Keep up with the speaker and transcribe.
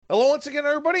Hello once again,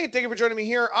 everybody, and thank you for joining me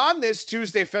here on this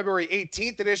Tuesday, February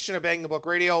 18th edition of Bang the Book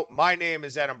Radio. My name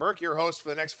is Adam Burke, your host for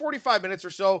the next 45 minutes or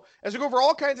so, as we go over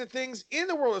all kinds of things in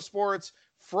the world of sports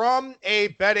from a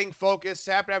betting focus.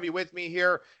 Happy to have you with me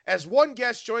here as one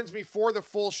guest joins me for the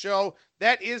full show.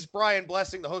 That is Brian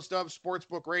Blessing, the host of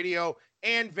Sportsbook Radio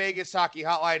and Vegas Hockey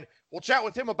Hotline. We'll chat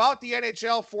with him about the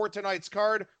NHL for tonight's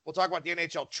card. We'll talk about the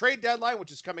NHL trade deadline,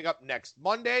 which is coming up next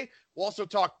Monday. We'll also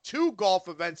talk two golf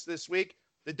events this week.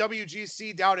 The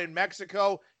WGC down in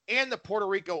Mexico, and the Puerto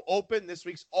Rico Open, this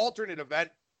week's alternate event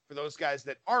for those guys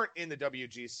that aren't in the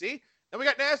WGC. And we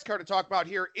got NASCAR to talk about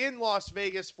here in Las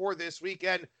Vegas for this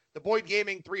weekend. The Boyd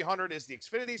Gaming 300 is the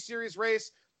Xfinity Series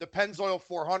race, the Pennzoil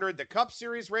 400, the Cup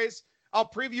Series race. I'll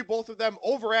preview both of them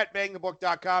over at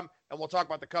BangTheBook.com, and we'll talk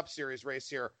about the Cup Series race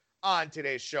here on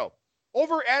today's show.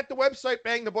 Over at the website,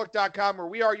 BangTheBook.com, where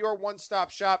we are your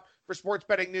one-stop shop for sports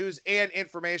betting news and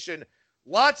information.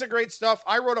 Lots of great stuff.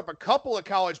 I wrote up a couple of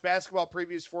college basketball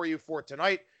previews for you for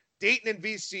tonight. Dayton and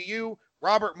VCU,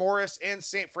 Robert Morris and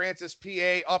St. Francis,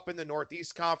 PA, up in the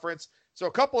Northeast Conference. So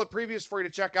a couple of previews for you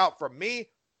to check out from me.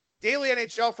 Daily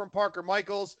NHL from Parker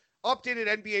Michaels. Updated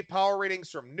NBA power ratings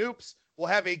from Noops. We'll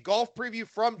have a golf preview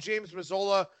from James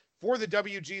Mazzola for the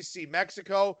WGC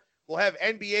Mexico. We'll have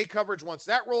NBA coverage once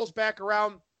that rolls back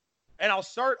around. And I'll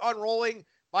start unrolling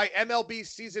my MLB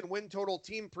season win total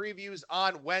team previews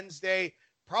on Wednesday,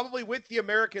 probably with the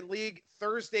American League.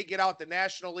 Thursday, get out the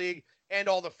National League and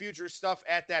all the future stuff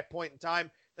at that point in time.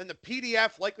 Then the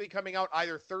PDF likely coming out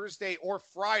either Thursday or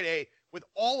Friday with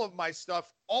all of my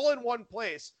stuff all in one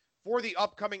place for the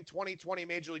upcoming 2020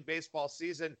 Major League Baseball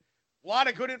season. A lot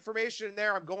of good information in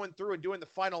there. I'm going through and doing the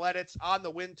final edits on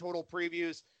the win total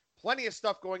previews. Plenty of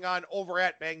stuff going on over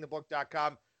at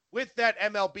BangTheBook.com with that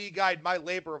MLB guide, my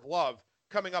labor of love,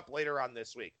 coming up later on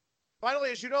this week.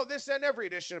 Finally, as you know, this and every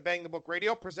edition of Bang the Book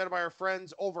Radio presented by our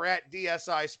friends over at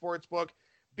DSI Sportsbook.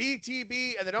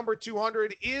 BTB and the number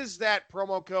 200 is that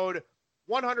promo code.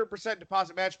 100%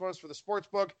 deposit match bonus for the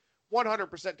Sportsbook.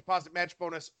 100% deposit match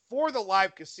bonus for the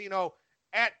live casino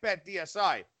at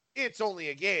BetDSI. It's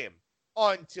only a game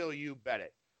until you bet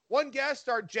it. One guest,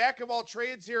 our jack of all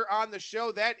trades here on the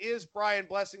show, that is Brian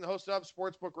Blessing, the host of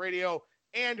Sportsbook Radio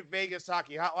and Vegas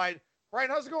Hockey Hotline. Brian,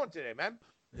 how's it going today, man?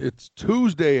 It's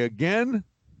Tuesday again.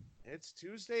 It's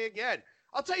Tuesday again.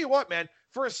 I'll tell you what, man.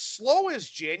 For as slow as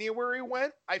January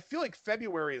went, I feel like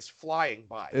February is flying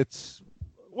by.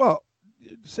 Well,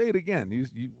 say it again.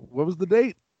 You what was the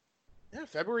date? Yeah,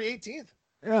 February 18th.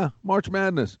 Yeah, March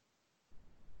Madness.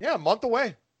 Yeah, a month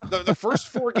away. The first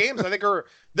four games, I think, are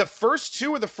the first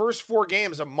two of the first four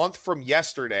games a month from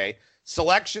yesterday.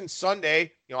 Selection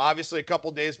Sunday, obviously a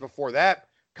couple days before that.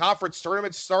 Conference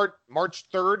tournaments start March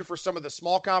 3rd for some of the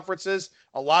small conferences.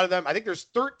 A lot of them, I think there's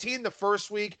 13 the first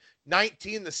week,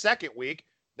 19 the second week.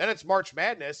 Then it's March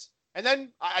Madness. And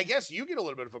then I guess you get a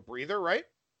little bit of a breather, right?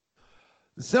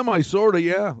 Sort of,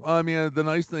 yeah. I mean, the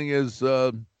nice thing is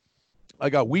I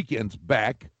got weekends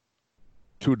back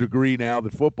to a degree now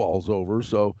that football's over.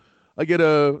 So I get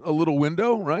a little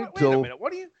window, right? Wait a minute.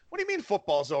 What do you mean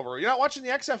football's over? You're not watching the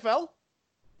XFL?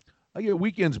 I get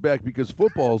weekends back because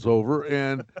football's over,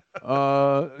 and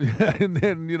and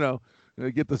then I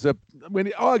get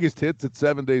when August hits, it's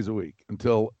 7 days a week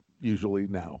until usually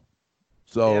now.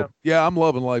 So yeah, I'm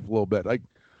loving life a little bit.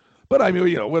 But I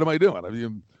mean, what am I doing? I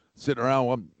mean, sitting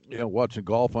around, watching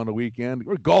golf on the weekend,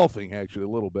 or golfing actually a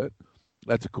little bit.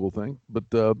 That's a cool thing, but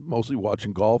mostly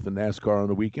watching golf and NASCAR on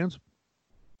the weekends.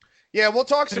 Yeah, we'll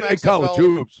talk some XFL. College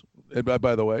hoops. And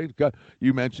by the way,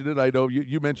 you mentioned it. I know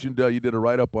you mentioned you did a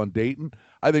write-up on Dayton.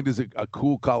 I think there's a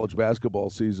cool college basketball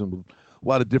season with a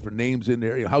lot of different names in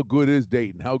there. How good is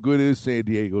Dayton? How good is San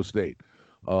Diego State?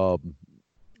 I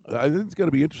think it's going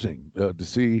to be interesting to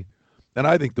see. And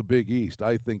I think the Big East,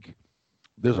 I think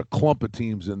there's a clump of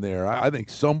teams in there. I think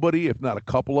somebody, if not a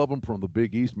couple of them from the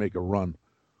Big East, make a run.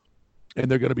 And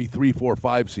they're going to be 3, 4,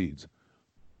 5 seeds.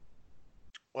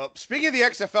 Well, speaking of the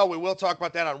XFL, we will talk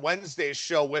about that on Wednesday's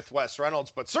show with Wes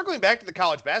Reynolds. But circling back to the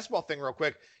college basketball thing real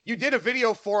quick, you did a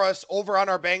video for us over on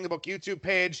our Bang the Book YouTube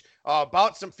page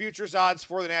about some futures odds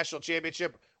for the national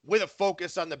championship with a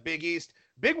focus on the Big East.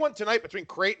 Big one tonight between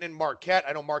Creighton and Marquette.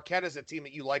 I know Marquette is a team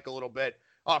that you like a little bit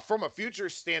from a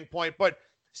futures standpoint. But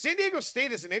San Diego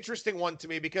State is an interesting one to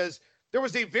me because there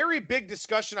was a very big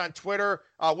discussion on Twitter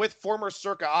with former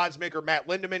Circa oddsmaker Matt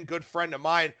Lindemann, good friend of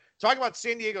mine, talking about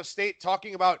San Diego State,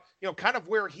 talking about, kind of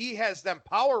where he has them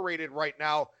power rated right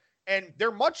now. And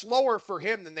they're much lower for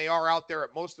him than they are out there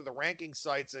at most of the ranking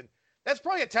sites. And that's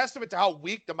probably a testament to how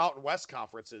weak the Mountain West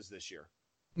Conference is this year.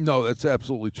 No, that's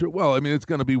absolutely true. Well, I mean, it's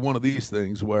going to be one of these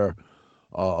things where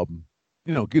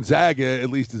Gonzaga at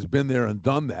least has been there and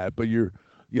done that, but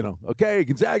okay,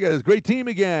 Gonzaga is a great team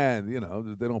again.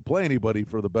 They don't play anybody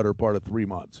for the better part of 3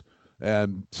 months.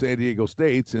 And San Diego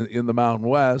State's in the Mountain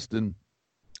West, and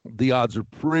the odds are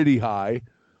pretty high.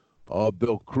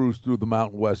 They'll cruise through the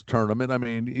Mountain West tournament. I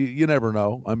mean, you never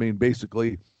know. I mean,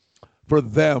 basically, for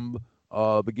them,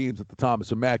 the games at the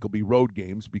Thomas and Mack will be road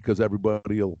games because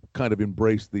everybody will kind of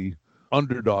embrace the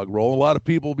underdog role. A lot of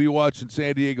people will be watching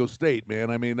San Diego State,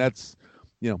 man. I mean, that's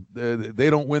they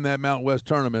don't win that Mountain West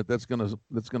tournament, that's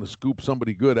gonna scoop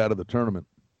somebody good out of the tournament.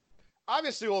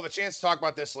 Obviously, we'll have a chance to talk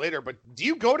about this later, but do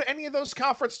you go to any of those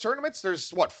conference tournaments?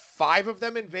 There's, 5 of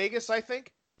them in Vegas, I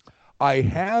think? I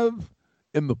have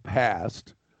in the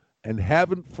past and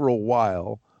haven't for a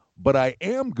while, but I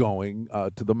am going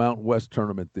to the Mountain West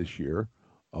tournament this year.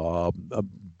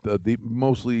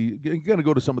 Mostly going to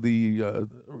go to some of the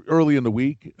early in the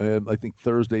week, and I think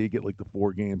Thursday you get like the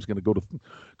 4 games. Going to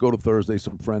go to Thursday.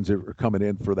 Some friends are coming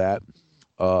in for that,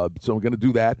 so I'm going to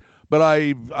do that. But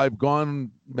I've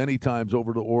gone many times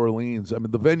over to Orleans. I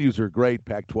mean, the venues are great.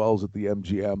 Pac-12's at the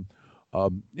MGM.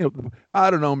 I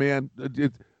don't know, man.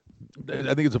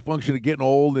 I think it's a function of getting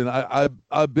old, and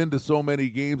I've been to so many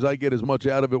games. I get as much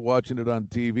out of it watching it on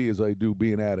TV as I do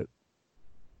being at it.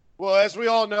 Well, as we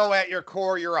all know, at your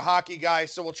core, you're a hockey guy,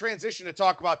 so we'll transition to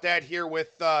talk about that here with,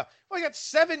 we got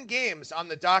 7 games on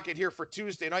the docket here for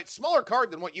Tuesday night. Smaller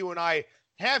card than what you and I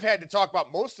have had to talk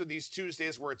about most of these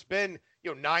Tuesdays, where it's been,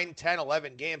 9, 10,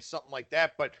 11 games, something like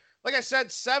that. But like I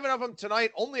said, 7 of them tonight,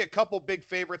 only a couple big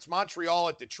favorites. Montreal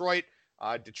at Detroit.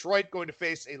 Detroit going to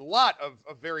face a lot of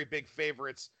very big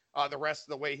favorites the rest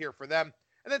of the way here for them.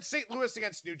 And then St. Louis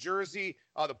against New Jersey.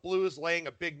 The Blues laying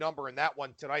a big number in that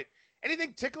one tonight.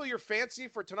 Anything tickle your fancy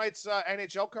for tonight's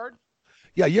NHL card?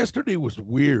 Yeah, yesterday was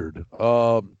weird.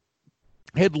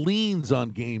 Had leans on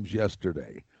games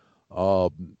yesterday,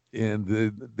 and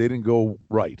they didn't go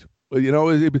right. But it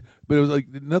was like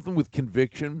nothing with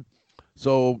conviction.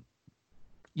 So,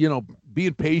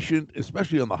 being patient,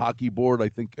 especially on the hockey board, I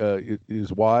think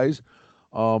is wise.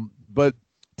 But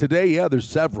today, yeah, there's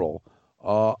several.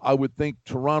 I would think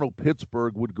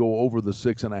Toronto-Pittsburgh would go over the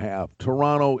 6.5.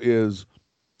 Toronto is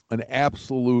an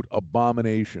absolute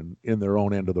abomination in their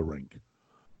own end of the rink.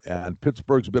 And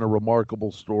Pittsburgh's been a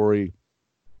remarkable story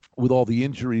with all the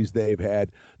injuries they've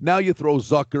had. Now you throw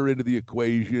Zucker into the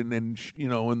equation, and,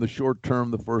 in the short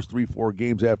term, the first 3-4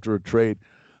 games after a trade,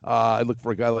 I look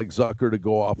for a guy like Zucker to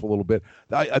go off a little bit.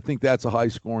 I think that's a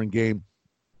high-scoring game.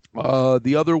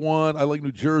 The other one, I like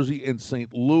New Jersey and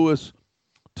St. Louis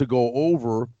to go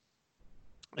over.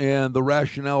 And the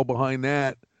rationale behind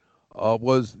that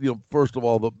was, first of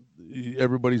all,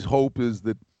 everybody's hope is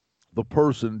that the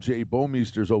person, Jay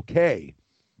Bouwmeester's okay.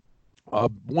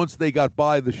 Once they got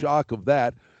by the shock of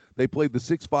that, they played the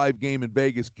 6-5 game in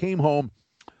Vegas, came home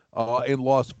and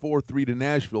lost 4-3 to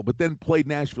Nashville, but then played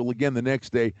Nashville again the next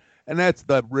day. And that's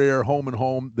the rare home and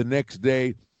home. The next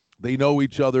day, they know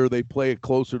each other. They play it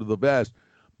closer to the vest.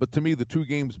 But to me, the 2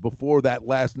 games before that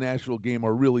last Nashville game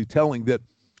are really telling that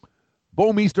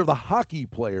Bouwmeester, the hockey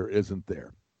player, isn't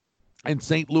there. And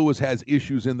St. Louis has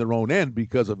issues in their own end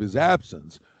because of his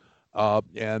absence.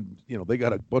 And, they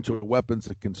got a bunch of weapons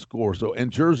that can score. So,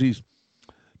 and Jersey's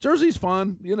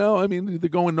fun, I mean, they're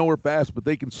going nowhere fast, but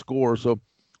they can score. So,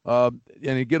 and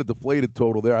you get a deflated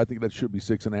total there. I think that should be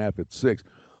 6.5 at 6.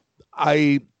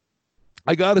 I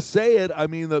got to say it. I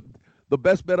mean, the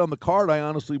best bet on the card, I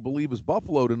honestly believe, is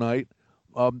Buffalo tonight.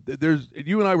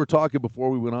 You and I were talking before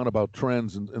we went on about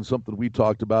trends and something we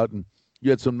talked about, and you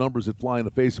had some numbers that fly in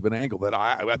the face of an angle that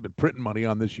I've been printing money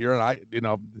on this year,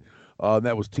 and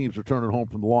that was teams returning home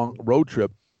from the long road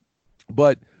trip.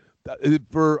 But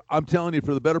I'm telling you,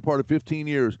 for the better part of 15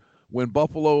 years, when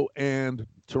Buffalo and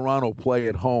Toronto play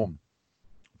at home,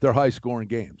 they're high-scoring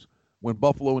games. When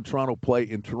Buffalo and Toronto play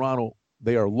in Toronto,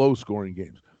 they are low-scoring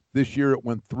games. This year it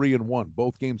went 3-1.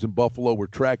 Both games in Buffalo were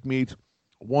track meets.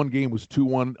 One game was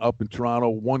 2-1 up in Toronto.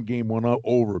 One game went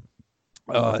over.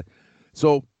 And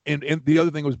the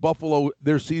other thing was Buffalo,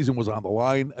 their season was on the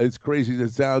line. As crazy as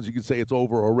it sounds, you could say it's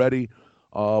over already.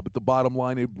 But the bottom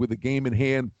line, with a game in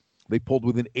hand, they pulled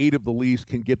within 8 of the Leafs,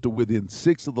 can get to within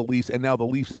 6 of the Leafs, and now the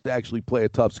Leafs actually play a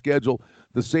tough schedule.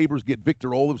 The Sabres get Victor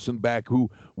Olofsson back, who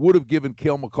would have given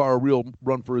Cale Makar a real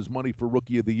run for his money for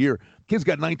Rookie of the Year. Kid's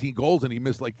got 19 goals, and he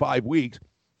missed like 5 weeks.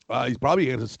 He's probably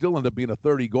going to still end up being a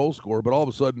 30-goal scorer, but all of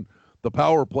a sudden, the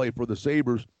power play for the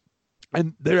Sabres,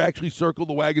 and they're actually circled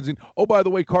the wagons. And, oh, by the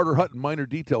way, Carter Hutton, minor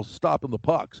details, stopping the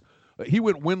pucks. He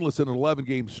went winless in an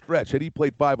 11-game stretch. Had he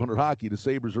played 500 hockey, the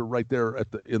Sabres are right there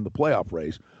in the playoff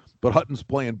race. But Hutton's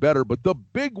playing better. But the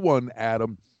big one,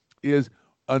 Adam, is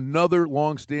another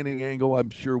long-standing angle I'm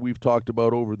sure we've talked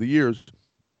about over the years.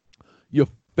 You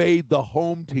fade the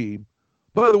home team.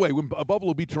 By the way, when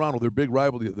Buffalo beat Toronto, their big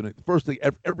rival the other night, the first thing,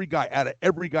 every guy, out of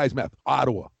every guy's mouth,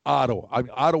 Ottawa. I mean,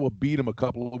 Ottawa beat them a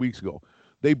couple of weeks ago.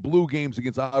 They blew games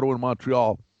against Ottawa and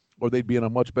Montreal, or they'd be in a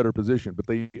much better position. But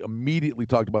they immediately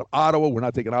talked about Ottawa. We're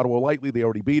not taking Ottawa lightly. They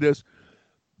already beat us.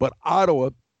 But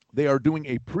Ottawa, they are doing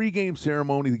a pregame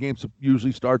ceremony. The game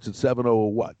usually starts at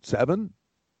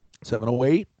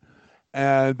 7:08.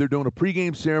 And they're doing a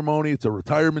pregame ceremony. It's a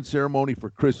retirement ceremony for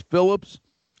Chris Phillips.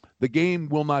 The game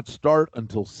will not start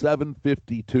until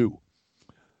 7:52.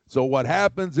 So what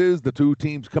happens is the two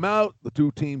teams come out, the two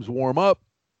teams warm up,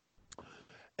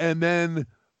 and then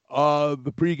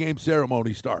the pregame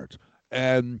ceremony starts.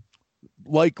 And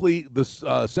likely the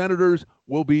Senators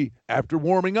will be, after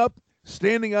warming up,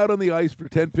 standing out on the ice for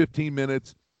 10, 15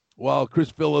 minutes while Chris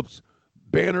Phillips'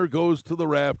 banner goes to the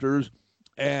rafters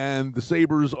and the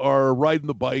Sabres are riding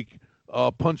the bike,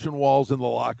 punching walls in the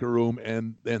locker room,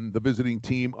 and the visiting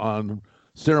team on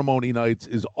ceremony nights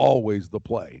is always the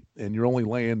play. And you're only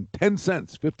laying 10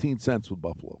 cents, 15 cents with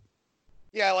Buffalo.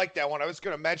 Yeah, I like that one. I was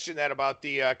going to mention that about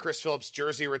the Chris Phillips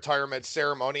jersey retirement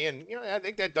ceremony. And, I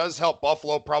think that does help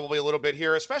Buffalo probably a little bit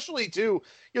here, especially too,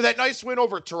 that nice win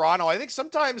over Toronto. I think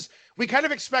sometimes we kind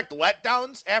of expect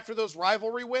letdowns after those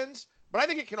rivalry wins, but I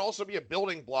think it can also be a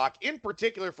building block, in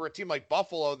particular for a team like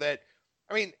Buffalo that,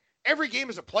 every game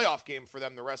is a playoff game for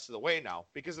them the rest of the way now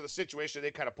because of the situation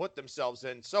they kind of put themselves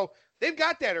in. So they've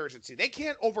got that urgency. They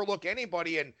can't overlook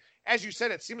anybody. And as you said,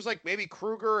 it seems like maybe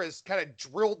Kruger has kind of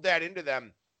drilled that into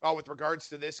them with regards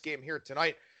to this game here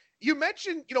tonight. You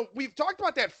mentioned, we've talked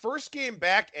about that first game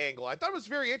back angle. I thought it was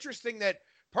very interesting that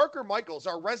Parker Michaels,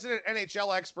 our resident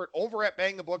NHL expert over at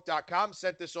BangTheBook.com,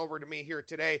 sent this over to me here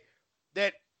today,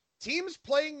 that teams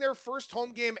playing their first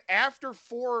home game after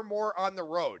 4 or more on the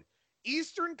road,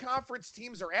 Eastern Conference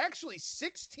teams are actually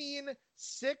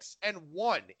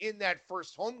 16-6-1 in that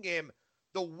first home game.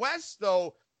 The West,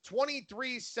 though,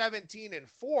 23-17-4. And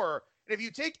if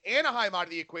you take Anaheim out of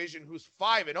the equation, who's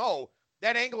 5-0,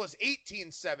 that angle is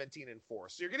 18-17-4.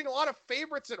 So you're getting a lot of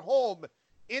favorites at home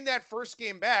in that first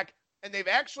game back, and they've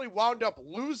actually wound up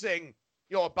losing,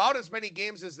 about as many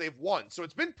games as they've won. So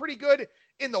it's been pretty good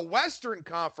in the Western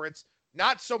Conference,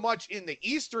 not so much in the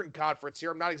Eastern Conference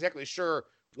here. I'm not exactly sure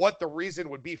what the reason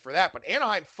would be for that. But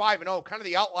Anaheim 5-0, kind of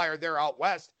the outlier there out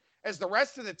west, as the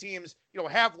rest of the teams,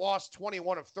 have lost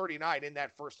 21 of 39 in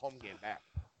that first home game back.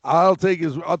 I'll take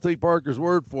Parker's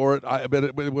word for it.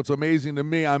 But what's amazing to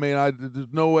me, there's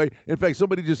no way. In fact,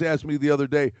 somebody just asked me the other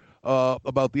day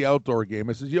about the outdoor game.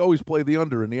 I says, you always play the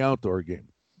under in the outdoor game.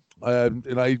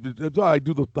 And I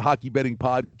do the hockey betting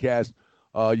podcast.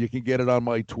 You can get it on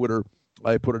my Twitter.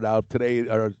 I put it out today.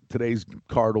 Today's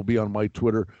card will be on my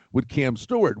Twitter with Cam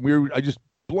Stewart. I just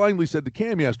blindly said to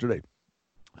Cam yesterday,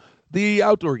 the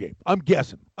outdoor game. I'm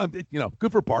guessing.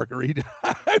 Good for Parker. I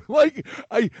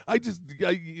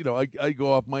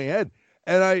go off my head,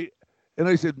 and I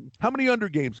said, how many under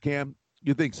games, Cam,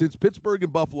 you think since Pittsburgh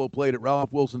and Buffalo played at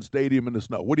Ralph Wilson Stadium in the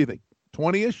snow? What do you think?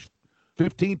 20-ish,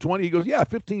 15, 20? He goes, yeah,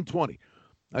 15, 20.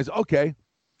 I said, okay.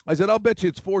 I said, I'll bet you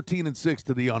it's 14-6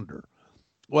 to the under.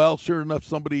 Well, sure enough,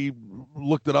 somebody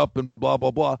looked it up and blah,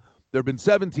 blah, blah. There have been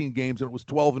 17 games, and it was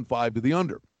 12-5 to the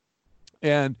under.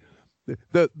 And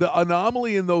the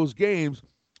anomaly in those games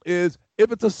is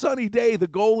if it's a sunny day, the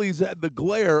goalies at the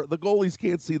glare, the goalies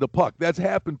can't see the puck. That's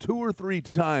happened 2 or 3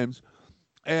 times,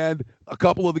 and a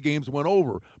couple of the games went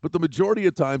over. But the majority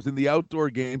of times in the outdoor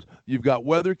games, you've got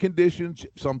weather conditions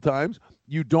sometimes.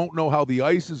 You don't know how the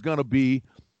ice is going to be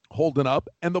holding up,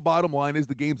 and the bottom line is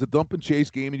the game's a dump and chase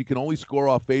game, and you can only score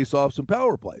off face-offs and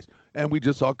power plays. And we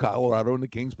just saw Colorado and the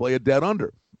Kings play a dead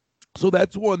under. So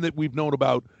that's one that we've known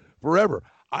about forever.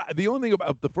 The only thing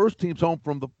about the first team's home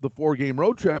from the 4-game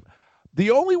road trip,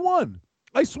 the only one,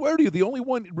 I swear to you, the only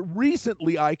one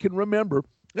recently I can remember,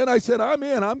 and I said, I'm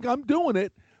in, I'm doing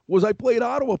it, was I played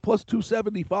Ottawa plus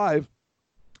 275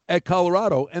 at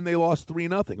Colorado, and they lost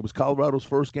 3-0. It was Colorado's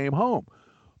first game home.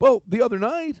 Well, the other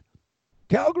night,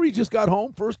 Calgary just got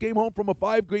home, first game home from a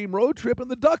 5-game road trip, and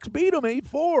the Ducks beat them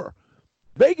 8-4.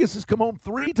 Vegas has come home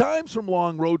 3 times from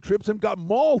long road trips and got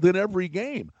mauled in every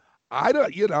game. I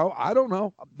don't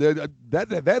know.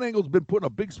 That angle's been putting a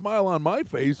big smile on my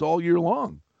face all year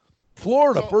long.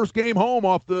 Florida, first game home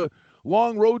off the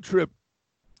long road trip,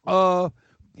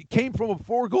 came from a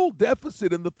 4-goal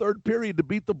deficit in the third period to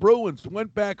beat the Bruins,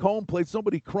 went back home, played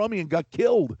somebody crummy, and got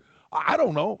killed. I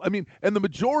don't know. And the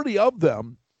majority of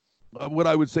them, what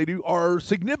I would say to you, are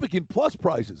significant plus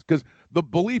prices because the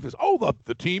belief is,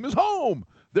 the team is home.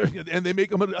 And they make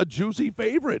them a juicy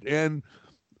favorite. And,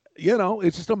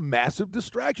 It's just a massive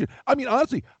distraction. I mean,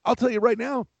 honestly, I'll tell you right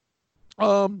now,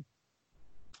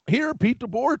 here, Pete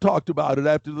DeBoer talked about it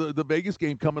after the Vegas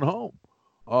game coming home.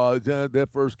 That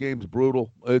first game's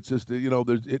brutal. It's just,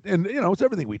 it's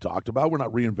everything we talked about. We're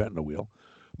not reinventing the wheel.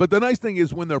 But the nice thing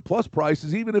is when they're plus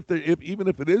prices, even if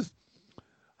it is,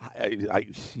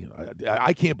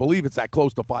 I can't believe it's that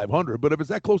close to 500. But if it's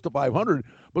that close to 500,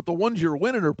 but the ones you're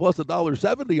winning are plus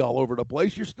 $1.70 all over the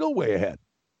place, you're still way ahead.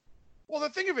 Well, the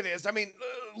thing of it is, I mean,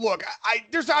 look,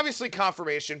 there's obviously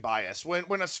confirmation bias.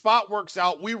 When a spot works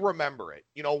out, we remember it.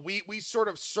 We sort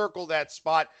of circle that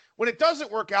spot. When it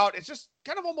doesn't work out, it's just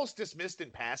kind of almost dismissed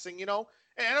in passing, And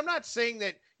I'm not saying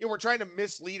that, we're trying to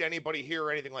mislead anybody here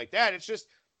or anything like that. It's just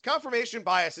confirmation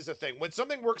bias is a thing. When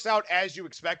something works out as you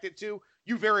expect it to,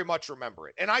 you very much remember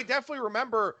it. And I definitely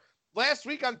remember last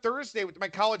week on Thursday with my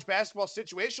college basketball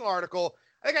situational article,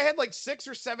 I think I had like 6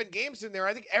 or 7 games in there.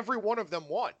 I think every one of them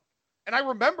won. And I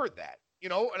remembered that,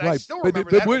 and right. I still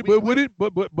remember that.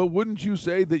 But wouldn't you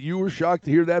say that you were shocked to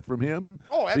hear that from him?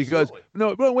 Oh, absolutely.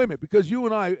 But wait a minute, because you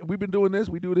and I, we've been doing this.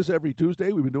 We do this every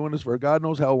Tuesday. We've been doing this for God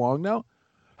knows how long now.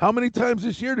 How many times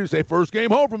this year do you say first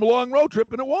game home from a long road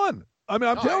trip and it won? I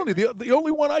mean, I'm telling you, the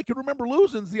only one I can remember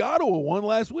losing is the Ottawa one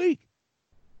last week.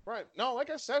 Right. No, like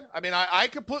I said, I mean, I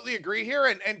completely agree here.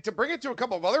 And to bring it to a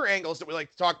couple of other angles that we like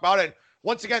to talk about, and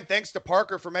once again, thanks to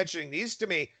Parker for mentioning these to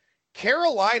me.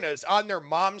 Carolina's on their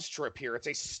mom's trip here. It's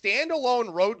a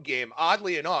standalone road game,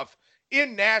 oddly enough,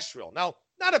 in Nashville. Now,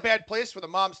 not a bad place for the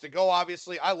moms to go,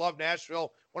 obviously. I love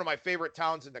Nashville, one of my favorite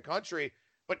towns in the country.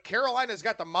 But Carolina's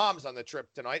got the moms on the trip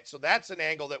tonight, so that's an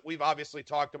angle that we've obviously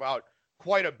talked about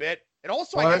quite a bit. And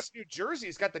also, I guess New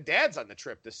Jersey's got the dads on the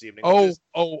trip this evening, which is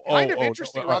kind of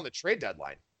interesting around the trade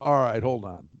deadline. All right, hold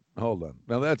on.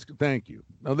 Now, thank you.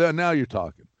 Now you're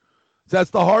talking.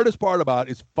 That's the hardest part about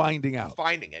it, is finding out.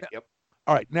 Finding it, yep.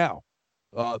 All right, now,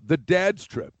 the dad's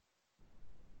trip.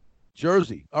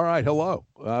 Jersey. All right, hello.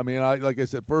 I mean, like I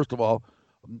said, first of all,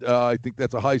 I think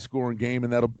that's a high-scoring game,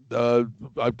 and that'll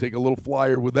I'd take a little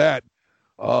flyer with that.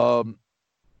 At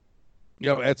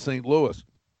St. Louis.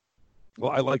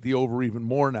 Well, I like the over even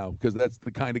more now because that's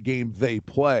the kind of game they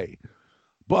play.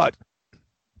 But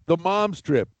the mom's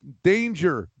trip,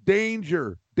 danger.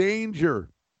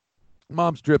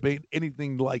 Mom's trip ain't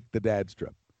anything like the dad's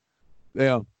trip.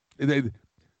 If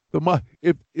the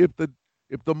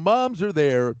moms are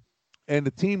there and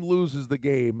the team loses the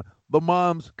game, the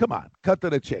moms, come on, cut to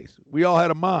the chase. We all had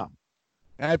a mom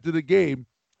after the game.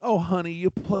 Oh, honey,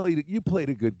 you played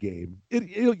a good game.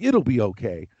 It'll be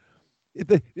okay. If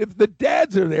the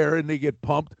dads are there and they get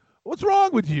pumped, what's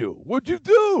wrong with you? What'd you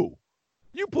do?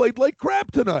 You played like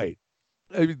crap tonight.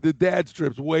 I mean, the dad's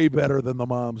trip's way better than the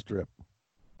mom's trip.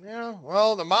 Yeah,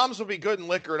 well, the moms will be good and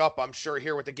liquored up, I'm sure,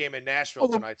 here with the game in Nashville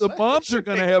tonight. The moms are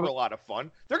going to have a lot of fun.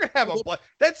 They're going to have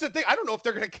that's the thing. I don't know if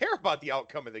they're going to care about the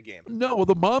outcome of the game. No,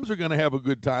 the moms are going to have a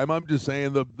good time. I'm just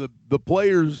saying the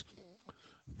players,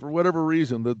 for whatever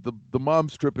reason, the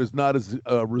mom's trip is not as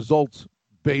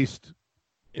results-based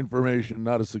information,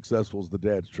 not as successful as the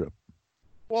dad's trip.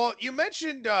 Well, you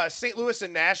mentioned St. Louis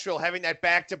and Nashville having that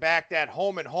back-to-back, that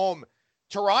home and home.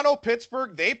 Toronto,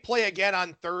 Pittsburgh, they play again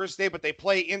on Thursday, but they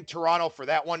play in Toronto for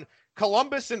that one.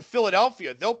 Columbus and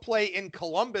Philadelphia, they'll play in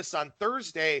Columbus on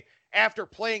Thursday after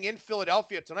playing in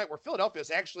Philadelphia tonight, where Philadelphia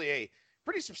is actually a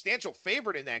pretty substantial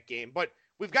favorite in that game. But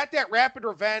we've got that rapid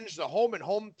revenge, the home and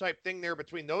home type thing there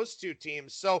between those two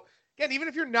teams. So, again, even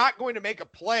if you're not going to make a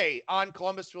play on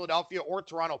Columbus, Philadelphia, or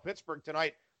Toronto, Pittsburgh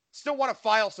tonight, still want to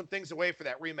file some things away for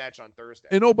that rematch on Thursday.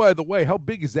 And, oh, by the way, how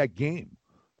big is that game?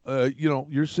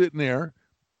 You're sitting there.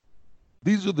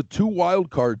 These are the two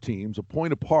wild card teams, a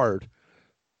point apart.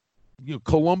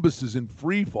 Columbus is in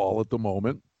free fall at the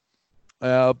moment.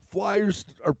 Flyers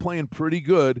are playing pretty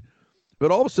good, but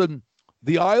all of a sudden,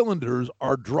 the Islanders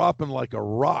are dropping like a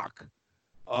rock.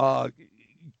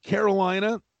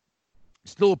 Carolina,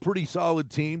 still a pretty solid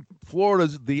team.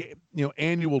 Florida's the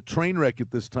annual train wreck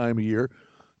at this time of year,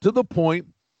 to the point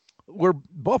where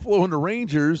Buffalo and the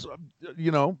Rangers,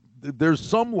 there's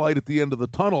some light at the end of the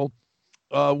tunnel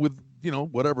with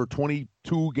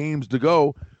 22 games to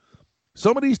go.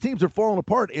 Some of these teams are falling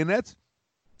apart, and that's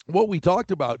what we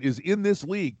talked about is in this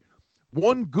league,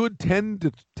 one good 10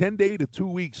 day to 2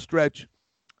 week stretch,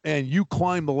 and you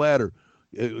climb the ladder.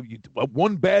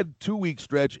 One bad 2 week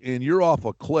stretch, and you're off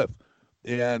a cliff,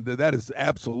 and that is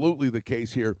absolutely the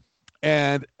case here.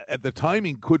 And the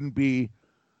timing couldn't be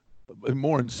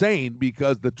more insane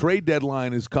because the trade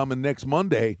deadline is coming next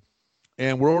Monday.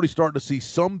 And we're already starting to see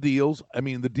some deals. I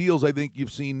mean, the deals I think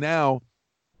you've seen now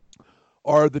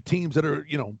are the teams that are,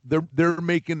 they're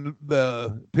making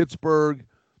the Pittsburgh,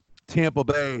 Tampa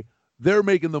Bay, they're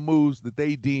making the moves that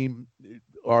they deem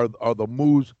are the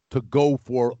moves to go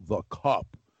for the cup.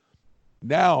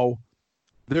 Now,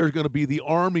 there's going to be the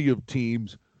army of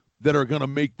teams that are going to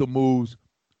make the moves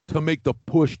to make the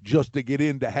push just to get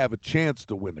in to have a chance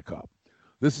to win the cup.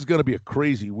 This is going to be a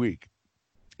crazy week.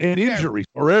 And injuries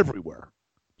are everywhere.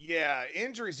 Yeah,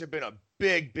 injuries have been a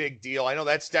big deal. I know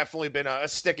that's definitely been a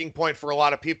sticking point for a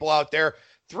lot of people out there.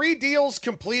 3 deals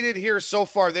completed here so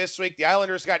far this week. The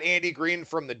Islanders got Andy Green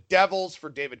from the Devils for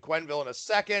David Quenneville in a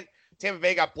second. Tampa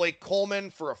Bay got Blake Coleman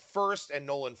for a first and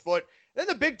Nolan Foote. Then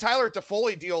the big Tyler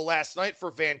Toffoli deal last night for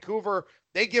Vancouver.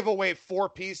 They give away 4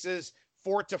 pieces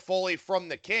for Toffoli from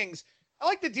the Kings. I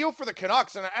like the deal for the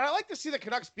Canucks, and I like to see the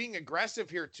Canucks being aggressive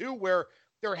here too, where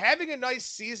they're having a nice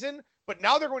season, but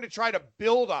now they're going to try to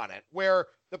build on it, where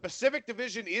the Pacific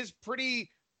Division is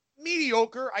pretty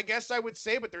mediocre, I guess I would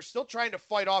say, but they're still trying to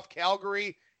fight off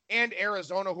Calgary and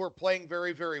Arizona, who are playing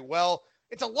very well.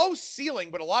 It's a low ceiling,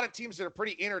 but a lot of teams that are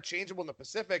pretty interchangeable in the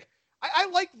Pacific. I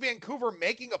like Vancouver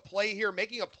making a play here,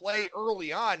 making a play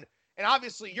early on. And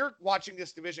obviously, you're watching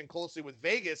this division closely with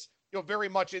Vegas, very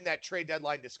much in that trade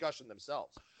deadline discussion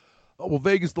themselves. Oh, well,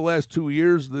 Vegas the last 2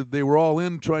 years, they were all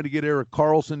in trying to get Erik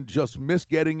Karlsson, just missed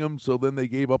getting him, so then they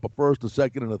gave up a first, a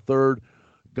second, and a third.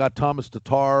 Got Thomas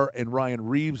Tatar and Ryan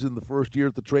Reeves in the first year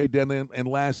at the trade deadline, and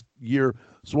last year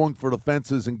swung for the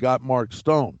fences and got Mark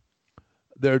Stone.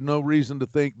 There's no reason to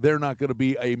think they're not going to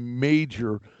be a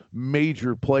major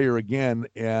player again,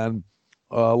 and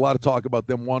a lot of talk about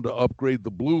them wanting to upgrade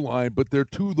the blue line, but they're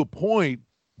to the point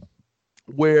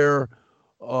where,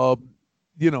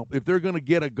 if they're going to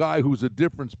get a guy who's a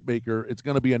difference maker, it's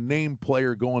going to be a name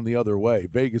player going the other way.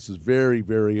 Vegas is very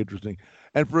interesting.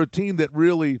 And for a team that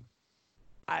really,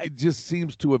 it just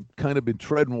seems to have kind of been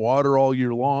treading water all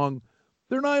year long,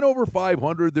 they're 9 over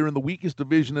 500. They're in the weakest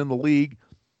division in the league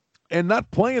and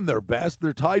not playing their best.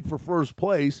 They're tied for first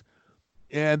place,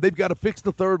 and they've got to fix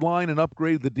the third line and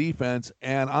upgrade the defense.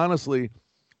 And honestly,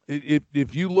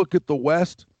 if you look at the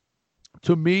West,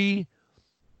 to me,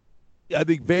 I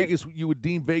think Vegas, you would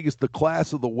deem Vegas the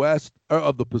class of the West,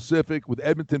 of the Pacific, with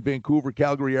Edmonton, Vancouver,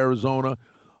 Calgary, Arizona,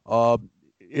 and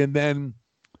then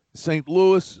St.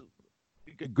 Louis,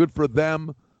 good for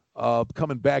them,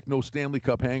 coming back, no Stanley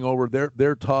Cup hangover.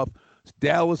 They're tough.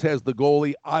 Dallas has the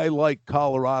goalie. I like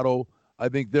Colorado. I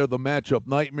think they're the matchup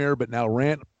nightmare, but now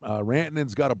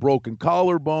Rantanen's got a broken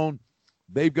collarbone.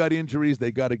 They've got injuries.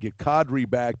 They got to get Kadri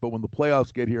back, but when the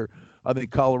playoffs get here, I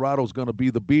think Colorado's going to be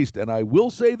the beast. And I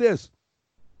will say this,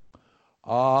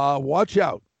 watch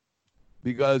out,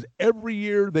 because every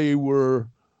year they were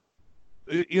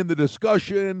in the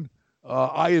discussion.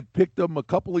 I had picked them a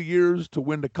couple of years to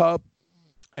win the Cup,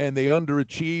 and they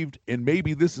underachieved, and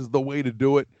maybe this is the way to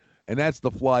do it, and that's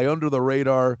to fly under the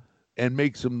radar and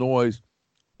make some noise.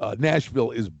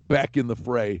 Nashville is back in the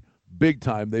fray big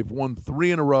time. They've won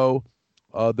 3 in a row.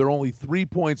 They're only 3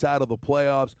 points out of the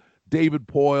playoffs. David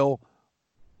Poile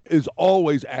is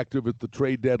always active at the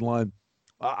trade deadline.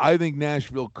 I think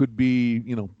Nashville could be,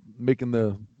 making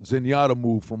the Zenyatta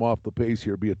move from off the pace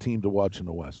here, be a team to watch in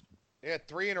the West. Yeah,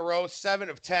 3 in a row, 7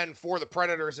 of 10 for the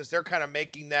Predators as they're kind of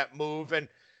making that move. And,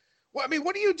 what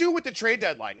do you do with the trade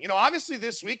deadline? Obviously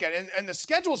this weekend, and the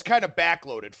schedule's kind of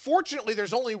backloaded. Fortunately,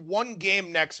 there's only one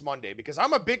game next Monday, because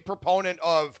I'm a big proponent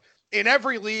of, in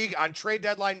every league on trade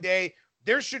deadline day,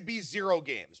 there should be 0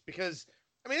 games, because,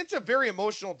 it's a very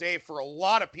emotional day for a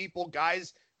lot of people,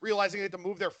 guys realizing they have to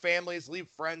move their families, leave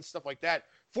friends, stuff like that.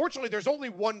 Fortunately, there's only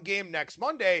one game next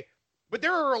Monday, but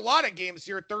there are a lot of games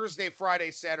here Thursday, Friday,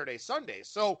 Saturday, Sunday.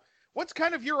 So what's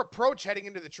kind of your approach heading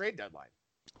into the trade deadline?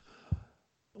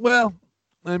 Well,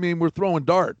 we're throwing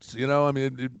darts,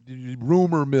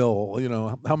 rumor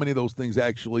mill, how many of those things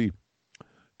actually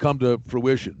come to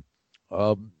fruition?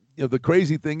 The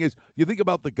crazy thing is, you think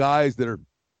about the guys that are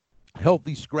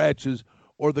healthy scratches,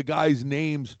 or the guys'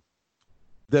 names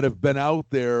that have been out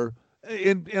there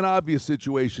in obvious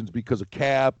situations because of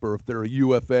cap, or if they're a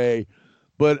UFA.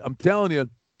 But I'm telling you,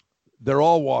 they're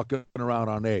all walking around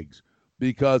on eggs,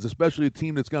 because especially a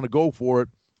team that's going to go for it,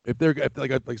 like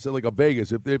I said, like a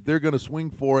Vegas, if they're going to swing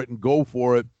for it and go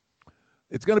for it,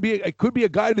 it could be a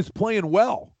guy that's playing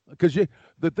well. Because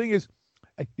the thing is,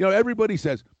 everybody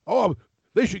says, oh,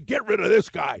 they should get rid of this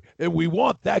guy, and we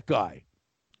want that guy.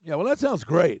 Yeah, well, that sounds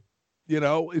great.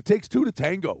 It takes 2 to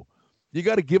tango. You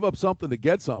got to give up something to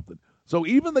get something. So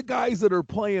even the guys that are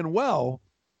playing well,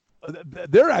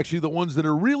 they're actually the ones that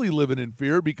are really living in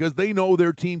fear, because they know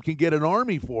their team can get an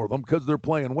army for them because they're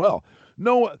playing well.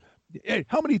 No,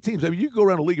 how many teams? You can go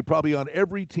around the league and probably on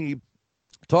every team,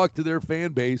 talk to their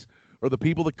fan base or the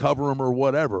people that cover them or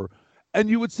whatever, and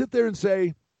you would sit there and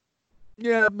say,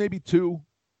 yeah, maybe 2,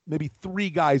 maybe 3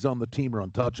 guys on the team are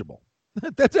untouchable.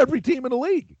 That's every team in the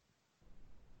league.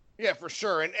 Yeah, for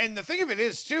sure. And the thing of it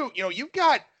is, too, you've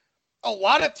got a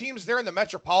lot of teams there in the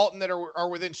Metropolitan that are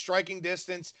within striking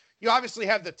distance. You obviously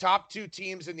have the top 2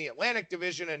 teams in the Atlantic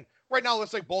Division, and right now it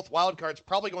looks like both wild cards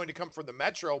probably going to come from the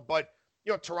Metro. But,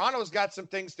 Toronto's got some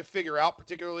things to figure out,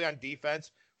 particularly on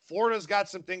defense. Florida's got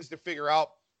some things to figure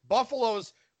out.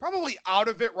 Buffalo's probably out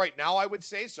of it right now, I would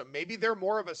say. So maybe they're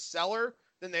more of a seller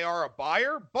than they are a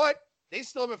buyer, but they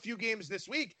still have a few games this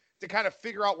week to kind of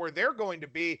figure out where they're going to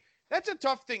be. That's a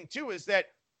tough thing, too, is that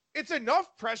it's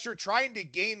enough pressure trying to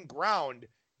gain ground,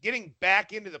 getting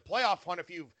back into the playoff hunt if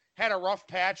you've had a rough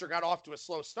patch or got off to a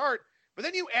slow start. But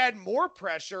then you add more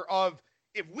pressure of,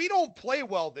 if we don't play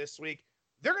well this week,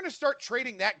 they're going to start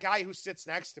trading that guy who sits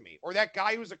next to me or that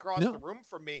guy who's across the room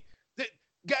from me.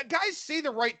 Guys say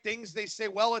the right things. They say,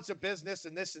 well, it's a business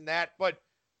and this and that, but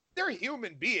they're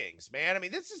human beings, man. I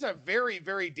mean, this is a very,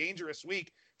 very dangerous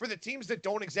week for the teams that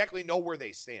don't exactly know where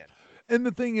they stand. And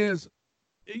the thing is,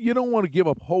 you don't want to give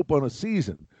up hope on a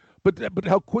season, but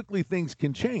how quickly things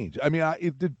can change. I mean,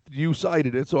 you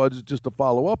cited it, so just to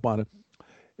follow up on it.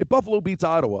 If Buffalo beats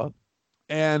Ottawa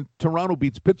and Toronto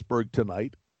beats Pittsburgh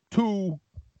tonight, 2,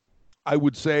 I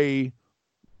would say,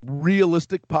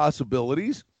 realistic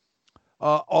possibilities,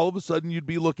 all of a sudden you'd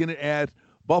be looking at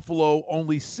Buffalo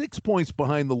only 6 points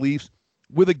behind the Leafs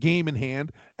with a game in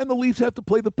hand, and the Leafs have to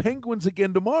play the Penguins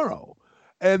again tomorrow.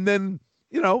 And then,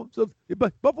 so if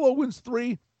Buffalo wins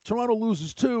 3, Toronto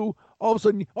loses 2, all of a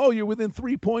sudden, you're within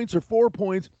 3 points or 4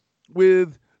 points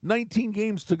with 19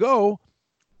 games to go.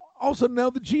 All of a sudden now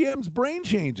the GM's brain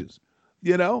changes,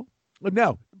 But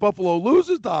now Buffalo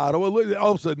loses to Ottawa.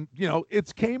 All of a sudden,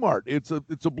 it's Kmart. It's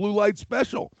a blue light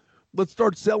special. Let's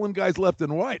start selling guys left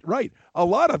and right. Right. A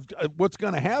lot of what's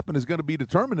going to happen is going to be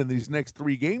determined in these next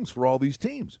 3 games for all these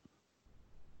teams.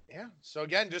 Yeah. So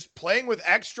again, just playing with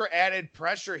extra added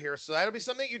pressure here. So that'll be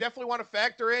something you definitely want to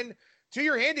factor in to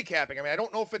your handicapping. I mean, I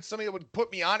don't know if it's something that would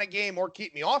put me on a game or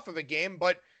keep me off of a game,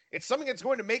 but it's something that's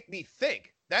going to make me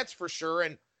think. That's for sure.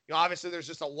 And obviously there's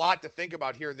just a lot to think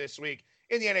about here this week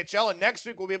in the NHL. And next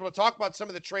week, we'll be able to talk about some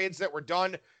of the trades that were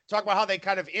done, talk about how they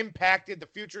kind of impacted the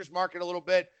futures market a little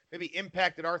bit, maybe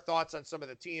impacted our thoughts on some of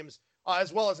the teams,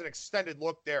 as well as an extended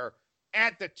look there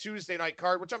at the Tuesday night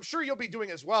card, which I'm sure you'll be doing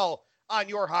as well on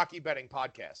your hockey betting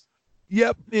podcast.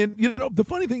 Yep. And, the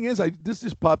funny thing is, this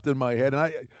just popped in my head,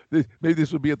 and maybe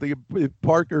this would be a thing if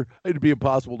Parker, it'd be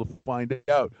impossible to find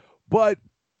out. But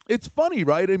it's funny,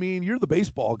 right? I mean, you're the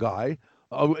baseball guy.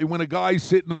 When a guy's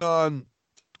sitting on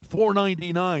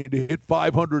 $4.99 to hit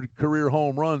 500 career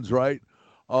home runs, right?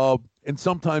 And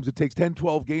sometimes it takes 10,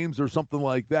 12 games or something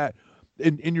like that.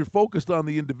 And you're focused on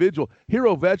the individual.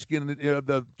 Hero Ovechkin,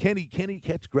 the Kenny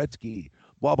catch Gretzky,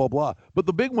 blah, blah, blah. But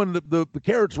the big one, the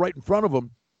carrot's right in front of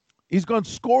him. He's gone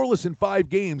scoreless in 5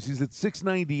 games. He's at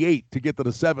 698 to get to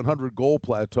the 700 goal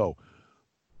plateau.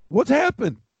 What's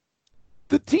happened?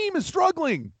 The team is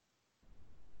struggling.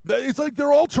 It's like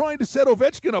they're all trying to set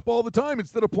Ovechkin up all the time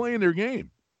instead of playing their game.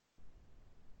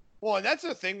 Well, and that's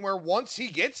the thing where once he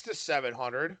gets to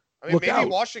 700, I mean, maybe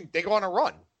Washington, they go on a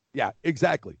run. Yeah,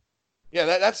 exactly. Yeah,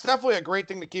 that's definitely a great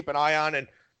thing to keep an eye on. And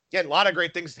again, a lot of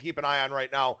great things to keep an eye on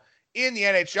right now in the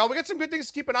NHL. We got some good things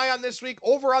to keep an eye on this week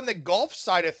over on the golf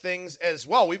side of things as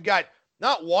well. We've got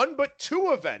not 1, but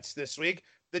 2 events this week.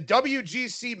 The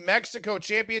WGC Mexico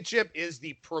Championship is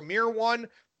the premier one.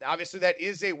 Obviously, that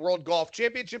is a World Golf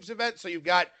Championships event. So you've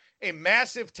got a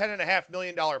massive $10.5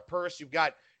 million purse. You've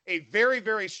got a very,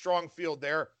 very strong field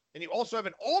there. And you also have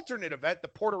an alternate event, the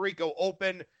Puerto Rico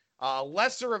Open,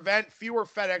 lesser event, fewer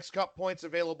FedEx Cup points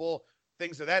available,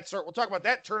 things of that sort. We'll talk about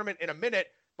that tournament in a minute.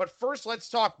 But first, let's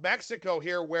talk Mexico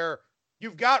here, where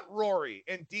you've got Rory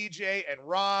and DJ and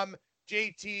Rahm,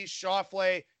 JT,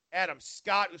 Schauffele, Adam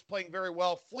Scott, who's playing very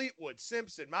well, Fleetwood,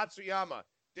 Simpson, Matsuyama,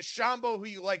 DeChambeau, who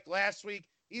you liked last week.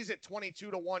 He's at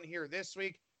 22-1 here this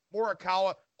week.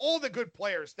 Morikawa, all the good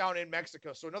players down in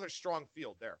Mexico. So another strong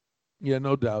field there. Yeah,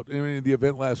 no doubt. I mean, the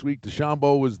event last week,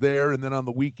 DeChambeau was there, and then on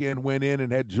the weekend went in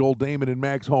and had Joel Damon and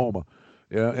Max Homa.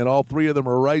 Yeah, and all 3 of them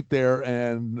are right there,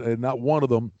 and not one of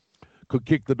them could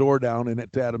kick the door down,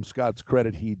 and to Adam Scott's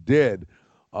credit, he did.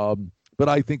 But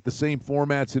I think the same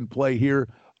format's in play here.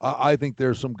 I think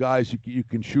there's some guys you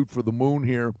can shoot for the moon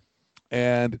here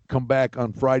and come back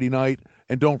on Friday night.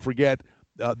 And don't forget,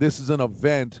 this is an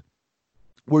event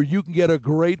where you can get a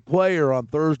great player on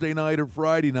Thursday night or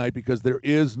Friday night because there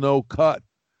is no cut.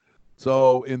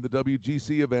 So in the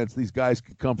WGC events, these guys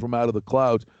can come from out of the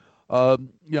clouds.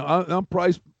 I'm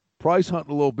price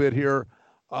hunting a little bit here,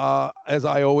 as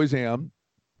I always am.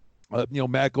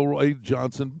 McIlroy,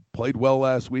 Johnson played well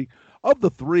last week. of the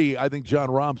three, I think John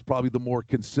Rahm's probably the more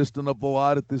consistent of the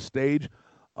lot at this stage.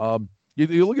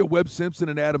 You look at Webb Simpson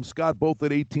and Adam Scott, both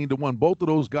at 18-1. Both of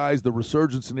those guys, the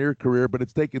resurgence in their career, but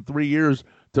it's taken 3 years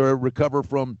to recover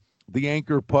from the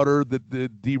anchor putter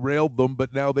that derailed them,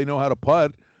 but now they know how to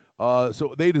putt.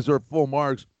 So they deserve full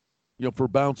marks, for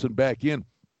bouncing back in.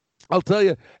 I'll tell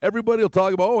you, everybody will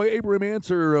talk about, Abraham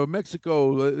Ancer,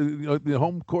 Mexico, the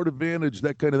home court advantage,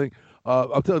 that kind of thing.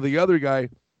 I'll tell you, the other guy,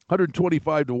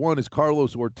 125-1, is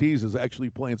Carlos Ortiz, is actually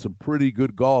playing some pretty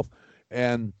good golf.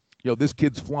 And, this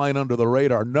kid's flying under the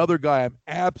radar. Another guy I'm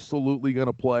absolutely going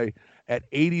to play at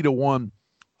 80-1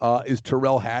 is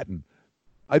Tyrrell Hatton.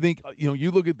 I think, you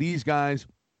look at these guys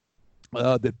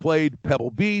that played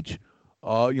Pebble Beach,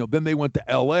 then they went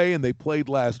to L.A. and they played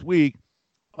last week.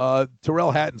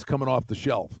 Tyrrell Hatton's coming off the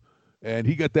shelf, and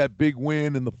he got that big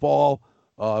win in the fall,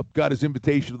 got his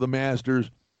invitation to the Masters,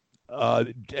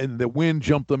 and the win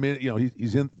jumped him in.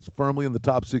 He's in firmly in the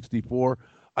top 64.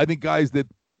 I think guys that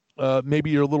maybe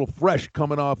you're a little fresh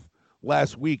coming off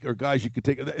last week are guys you could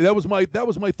take. That was my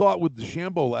thought with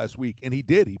DeChambeau last week, and he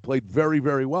did. He played very,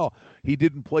 very well. He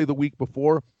didn't play the week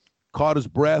before, caught his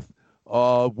breath,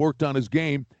 worked on his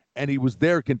game, and he was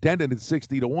there contending at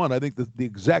 60-1. I think the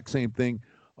exact same thing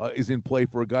is in play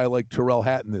for a guy like Tyrrell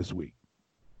Hatton this week.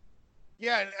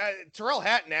 Yeah, Tyrrell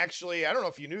Hatton, actually, I don't know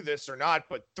if you knew this or not,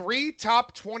 but 3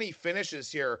 top 20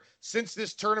 finishes here since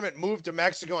this tournament moved to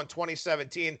Mexico in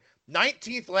 2017.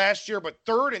 19th last year, but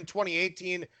 3rd in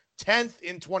 2018, 10th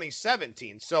in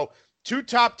 2017. So 2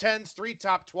 top 10s, 3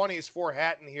 top 20s for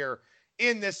Hatton here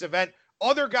in this event.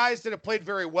 Other guys that have played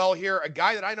very well here, a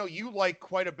guy that I know you like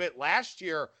quite a bit last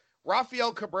year,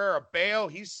 Rafael Cabrera Bello,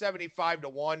 he's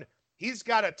 75-1. He's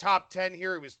got a top 10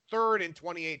 here. He was 3rd in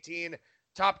 2018,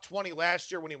 top 20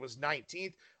 last year when he was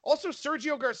 19th. Also,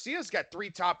 Sergio Garcia's got 3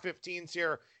 top 15s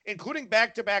here, including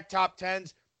back-to-back top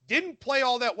 10s. Didn't play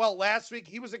all that well last week.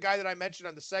 He was a guy that I mentioned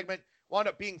on the segment, wound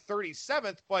up being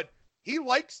 37th, but he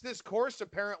likes this course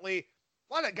apparently.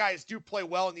 A lot of guys do play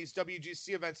well in these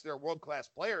WGC events. They're world-class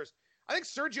players. I think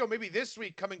Sergio, maybe this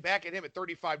week, coming back at him at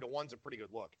 35-1 is a pretty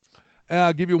good look. And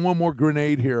I'll give you one more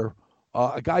grenade here.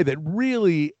 A guy that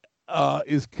really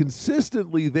is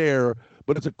consistently there,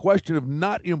 but it's a question of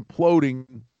not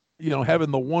imploding,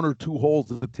 having the 1 or 2 holes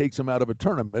that takes him out of a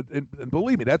tournament. And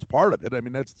believe me, that's part of it. I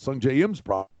mean, that's Sung Jae Im's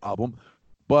problem.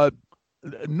 But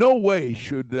no way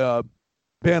should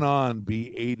Ben On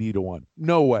be 80-1.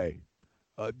 No way.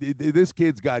 This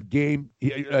kid's got game.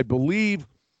 I believe,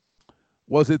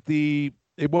 was the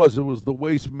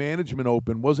Waste Management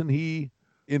Open. Wasn't he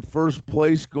in first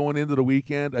place going into the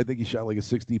weekend? I think he shot like a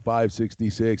 65,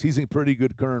 66. He's in pretty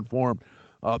good current form.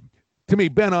 To me,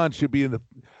 Ben On should be in the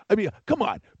 – I mean, come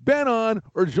on. Ben On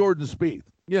or Jordan Spieth.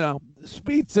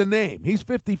 Spieth's a name. He's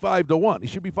 55-1. He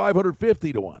should be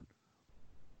 550-1.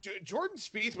 Jordan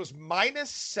Spieth was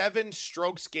 -7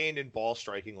 strokes gained in ball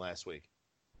striking last week.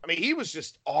 I mean, he was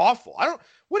just awful.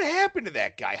 What happened to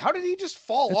that guy? How did he just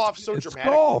fall off so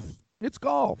dramatically? It's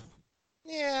golf.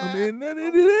 Yeah. I mean,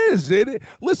 it is.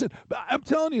 Listen, I'm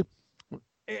telling you,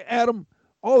 Adam,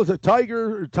 all the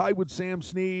Tiger, tied with Sam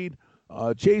Snead,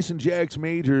 chasing Jack's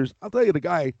majors. I'll tell you, the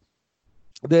guy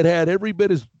that had every bit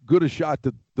as good a shot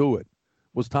to do it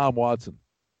was Tom Watson.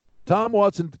 Tom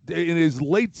Watson, in his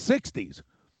late 60s,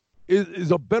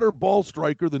 is a better ball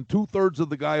striker than 2/3 of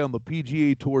the guy on the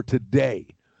PGA Tour today.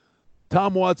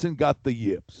 Tom Watson got the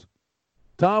yips.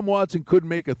 Tom Watson couldn't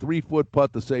make a 3-foot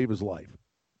putt to save his life.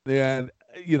 And,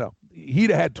 he'd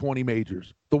have had 20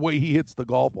 majors the way he hits the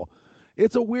golf ball.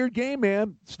 It's a weird game,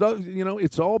 man. Stuff,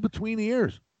 it's all between the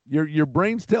ears. Your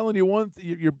brain's telling you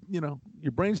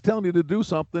your brain's telling you to do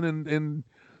something, and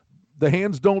the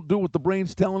hands don't do what the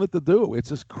brain's telling it to do. It's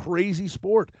this crazy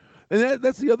sport. And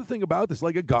that's the other thing about this.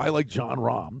 Like a guy like Jon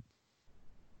Rahm,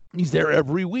 he's there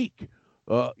every week,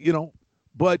 but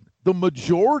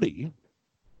the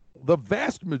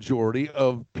vast majority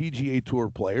of PGA Tour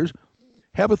players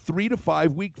have a 3 to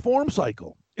 5 week form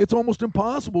cycle. It's almost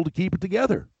impossible to keep it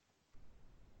together.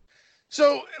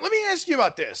 So let me ask you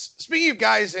about this. Speaking of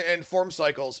guys and form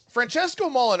cycles, Francesco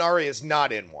Molinari is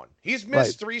not in one. He's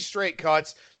missed 3 straight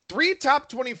cuts, 3 top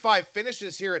 25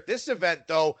 finishes here at this event,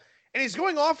 though, and he's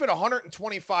going off at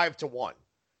 125-1.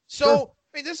 So, sure.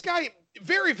 I mean, this guy,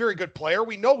 very, very good player.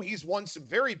 We know he's won some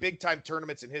very big-time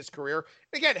tournaments in his career.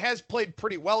 Again, has played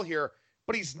pretty well here,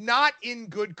 but he's not in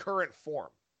good current form.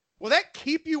 Will that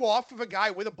keep you off of a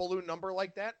guy with a balloon number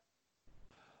like that?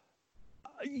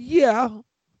 Yeah,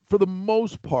 for the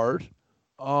most part.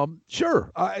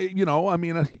 Sure.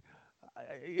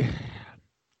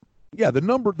 Yeah, the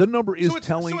number is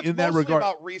telling in that regard.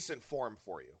 About recent form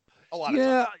for you. a lot of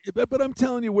times. Yeah, but I'm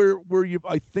telling you where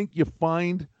I think you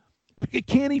find.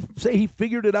 Can't he say he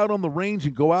figured it out on the range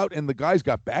and go out and the guy's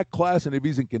got back class, and if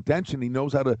he's in contention, he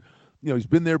knows how to, he's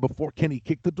been there before. Can he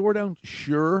kick the door down?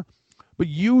 Sure. But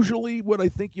usually what I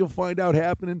think you'll find out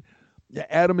happening,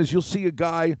 Adam, is you'll see a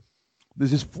guy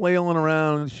that's just flailing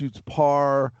around, shoots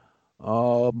par,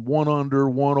 1 under,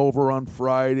 1 over on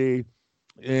Friday,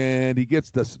 and he gets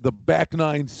the back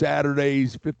nine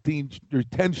Saturdays, 15 or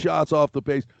 10 shots off the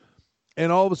pace,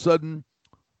 and all of a sudden,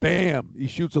 bam, he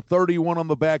shoots a 31 on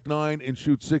the back nine and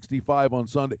shoots 65 on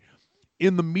Sunday.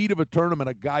 In the meat of a tournament,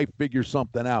 a guy figures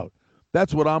something out.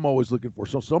 That's what I'm always looking for.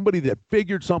 So somebody that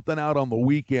figured something out on the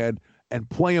weekend and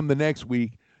play him the next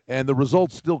week, and the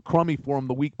results still crummy for him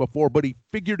the week before, but he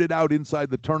figured it out inside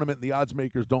the tournament, and the odds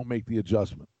makers don't make the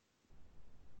adjustment.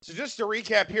 So just to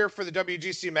recap here for the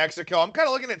WGC Mexico, I'm kind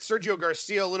of looking at Sergio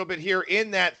Garcia a little bit here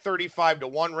in that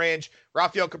 35-1 range.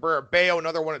 Rafael Cabrera Bello,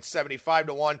 another one at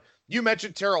 75-1. You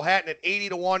mentioned Terrell Hatton at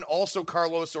 80-1, also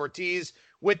Carlos Ortiz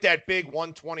with that big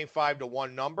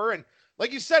 125-1 number. And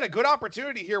like you said, a good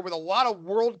opportunity here with a lot of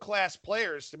world-class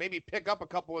players to maybe pick up a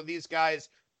couple of these guys,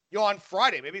 on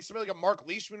Friday. Maybe somebody like a Mark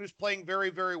Leishman who's playing very,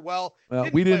 very well.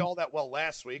 Didn't play all that well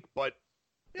last week, but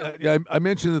yeah, I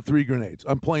mentioned the 3 grenades.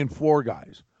 I'm playing 4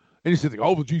 guys. And you said,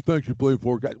 oh, gee, thanks, you're playing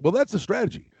 4 guys. Well, that's the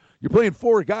strategy. You're playing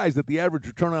 4 guys that the average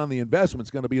return on the investment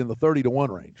is going to be in the 30-1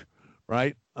 range,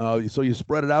 right? So you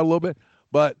spread it out a little bit.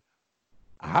 But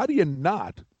how do you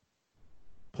not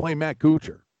play Matt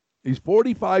Kuchar? He's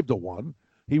 45-1.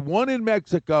 He won in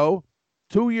Mexico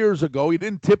 2 years ago. He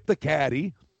didn't tip the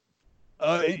caddy.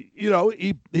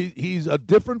 He's a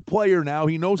different player now.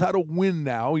 He knows how to win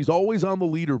now. He's always on the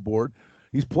leaderboard.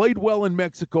 He's played well in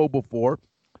Mexico before.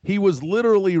 He was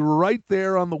literally right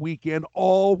there on the weekend,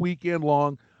 all weekend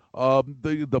long.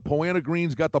 The Poana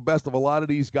Greens got the best of a lot of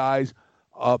these guys.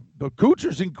 But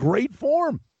Kuchar's in great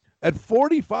form at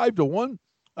 45-1.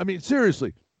 I mean,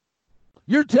 seriously,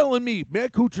 you're telling me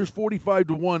Matt Kuchar's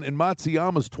 45-1 and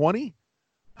Matsuyama's 20?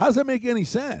 How does that make any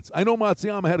sense? I know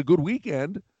Matsuyama had a good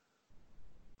weekend.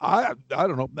 I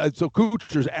don't know. So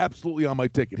Kuchar's absolutely on my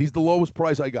ticket. He's the lowest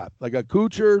price I got. I got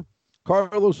Kuchar,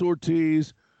 Carlos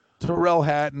Ortiz, Terrell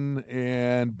Hatton,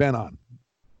 and Benon.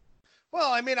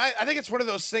 Well, I mean, I think it's one of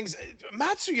those things.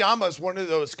 Matsuyama is one of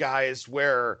those guys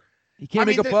where he can't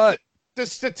make a putt. The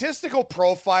statistical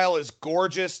profile is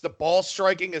gorgeous. The ball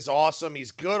striking is awesome.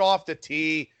 He's good off the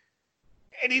tee,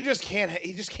 and he just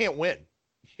can't win.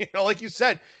 Like you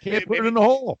said, can't put it in the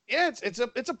hole. Yeah, it's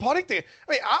a putting thing.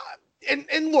 I mean,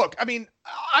 and look, I mean,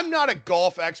 I'm not a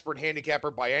golf expert handicapper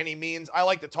by any means. I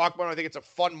like to talk about it. I think it's a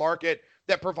fun market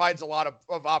that provides a lot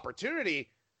of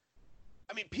opportunity.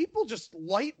 I mean, people just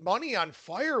light money on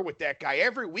fire with that guy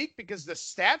every week because the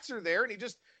stats are there and he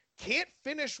just can't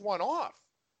finish one off.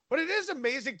 But it is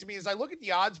amazing to me as I look at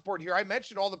the odds board here. I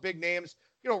mentioned all the big names,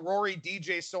 Rory,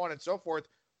 DJ, so on and so forth.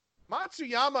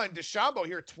 Matsuyama and DeChambeau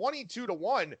here,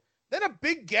 22-1. Then a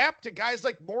big gap to guys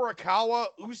like Morikawa,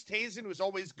 Oosthuizen, who's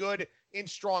always good in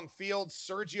strong fields,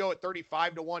 Sergio at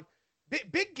 35-1.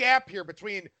 Big gap here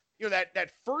between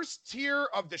that first tier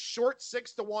of the short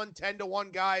 6-1,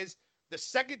 10-1 guys, the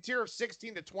second tier of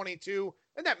 16-22,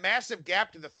 and that massive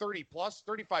gap to the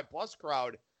 35+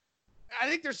 crowd. I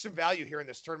think there's some value here in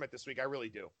this tournament this week. I really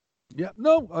do. Yeah,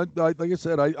 no, like I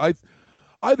said,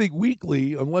 I think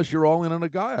weekly, unless you're all in on a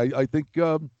guy, I think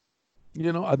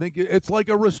I think it's like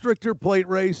a restrictor plate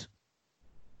race.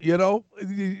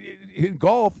 In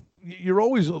golf, you're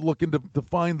always looking to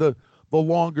find the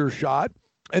longer shot,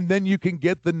 and then you can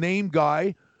get the name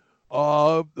guy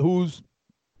who's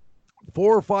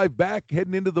 4 or 5 back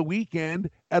heading into the weekend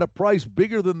at a price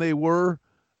bigger than they were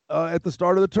at the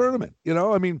start of the tournament.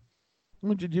 I mean,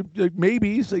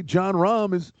 maybe say John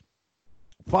Rahm is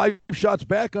 5 shots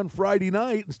back on Friday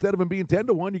night. Instead of him being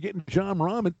 10-1, you're getting John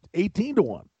Rahm at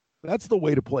 18-1. That's the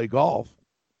way to play golf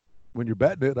when you're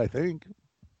betting it, I think.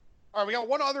 All right, we got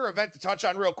one other event to touch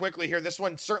on real quickly here. This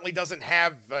one certainly doesn't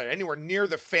have anywhere near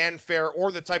the fanfare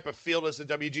or the type of field as the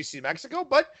WGC Mexico,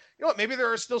 but you know what? Maybe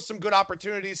there are still some good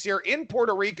opportunities here in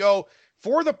Puerto Rico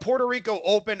for the Puerto Rico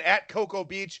Open at Cocoa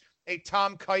Beach, a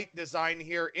Tom Kite design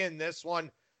here in this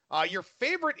one. Your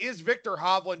favorite is Victor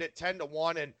Hovland at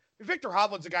 10-1, and Victor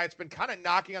Hovland's a guy that's been kind of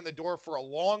knocking on the door for a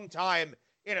long time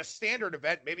in a standard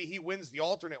event. Maybe he wins the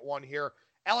alternate one here.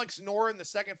 Alex Noren, the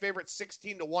second favorite,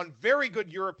 16-1. Very good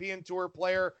European Tour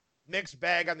player. Mixed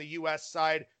bag on the U.S.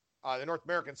 side, the North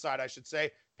American side, I should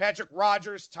say. Patrick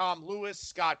Rogers, Tom Lewis,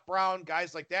 Scott Brown,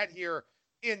 guys like that here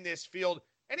in this field.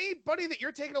 Anybody that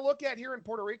you're taking a look at here in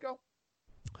Puerto Rico?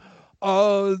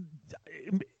 A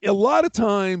lot of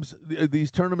times, these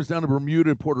tournaments down in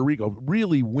Bermuda and Puerto Rico,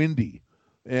 really windy.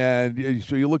 And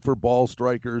so you look for ball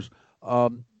strikers.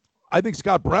 I think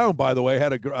Scott Brown, by the way,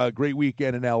 had a great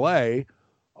weekend in L.A.,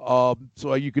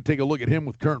 so you could take a look at him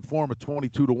with current form at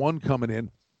 22-1 coming in.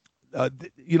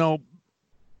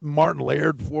 Martin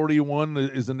Laird, 41,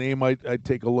 is a name I'd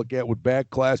take a look at with back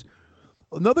class.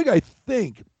 Another guy, I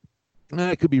think,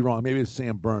 I could be wrong. Maybe it's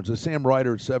Sam Burns. Sam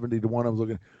Ryder at 70-1. I was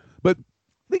looking. But I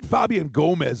think Fabian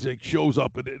Gomez shows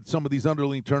up at some of these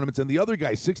underling tournaments. And the other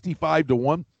guy,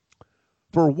 65-1,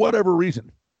 for whatever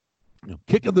reason.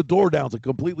 Kicking the door down is a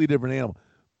completely different animal.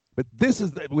 But this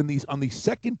is when on these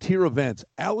second-tier events,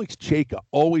 Alex Chayka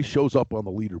always shows up on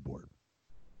the leaderboard.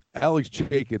 Alex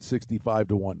Chayka at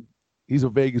 65-1. He's a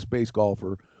Vegas-based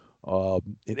golfer.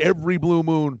 In every blue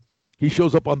moon, he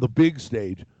shows up on the big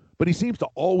stage, but he seems to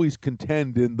always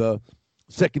contend in the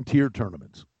second-tier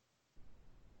tournaments.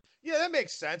 Yeah, that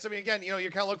makes sense. I mean, again, you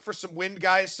kind of look for some wind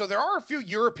guys. So there are a few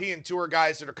European Tour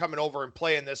guys that are coming over and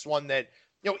playing this one that,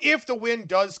 if the wind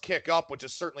does kick up, which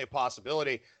is certainly a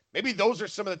possibility, maybe those are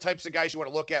some of the types of guys you want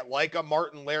to look at, like a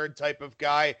Martin Laird type of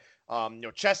guy.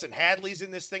 Chesson Hadley's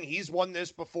in this thing. He's won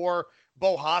this before.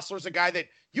 Bo Hostler's a guy that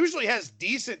usually has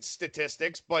decent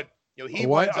statistics, but he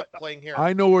winds up playing here.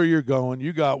 I know where you're going.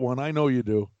 You got one. I know you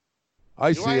do.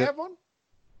 Do I have one?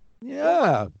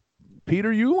 Yeah.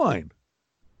 Peter Uihlein.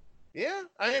 Yeah.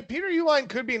 Peter Uihlein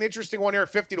could be an interesting one here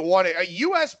at 50-1. A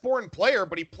U.S.-born player,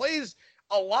 but he plays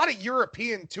a lot of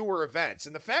European Tour events.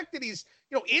 And the fact that he's,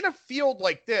 in a field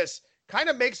like this kind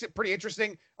of makes it pretty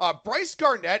interesting. Bryce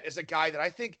Garnett is a guy that I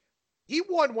think he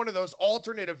won one of those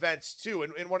alternate events, too,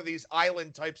 in one of these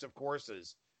island types of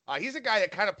courses. He's a guy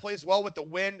that kind of plays well with the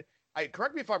wind.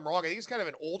 Correct me if I'm wrong. I think he's kind of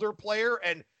an older player.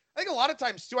 And I think a lot of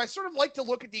times, too, I sort of like to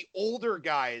look at the older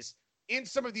guys in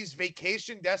some of these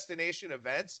vacation destination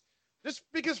events, just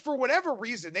because for whatever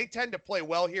reason, they tend to play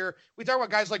well here. We talk about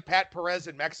guys like Pat Perez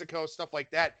in Mexico, stuff like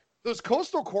that. Those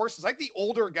coastal courses, like the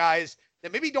older guys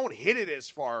that maybe don't hit it as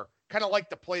far, kind of like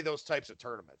to play those types of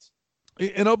tournaments.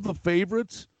 And of the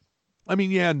favorites, I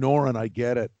mean, yeah, Noren, I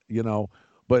get it,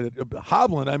 but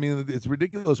Hovland, I mean, it's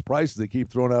ridiculous prices they keep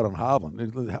throwing out on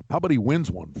Hovland. How about he wins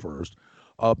one first?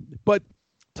 But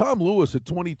Tom Lewis at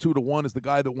 22-1 is the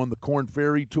guy that won the Korn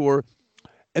Ferry Tour.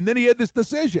 And then he had this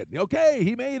decision. Okay,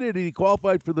 he made it, and he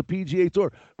qualified for the PGA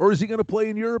Tour. Or is he going to play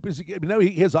in Europe?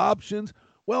 He has options.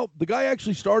 Well, the guy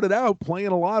actually started out playing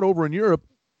a lot over in Europe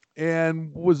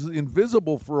and was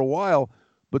invisible for a while.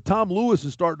 But Tom Lewis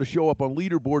is starting to show up on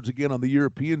leaderboards again on the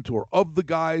European Tour. Of the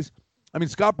guys, I mean,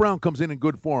 Scott Brown comes in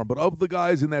good form, but of the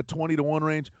guys in that 20-1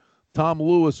 range, Tom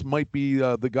Lewis might be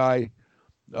the guy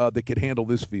that could handle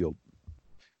this field.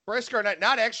 Bryce Garnett,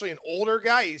 not actually an older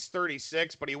guy. He's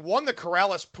 36, but he won the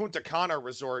Corrales Punta Cana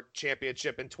Resort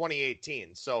Championship in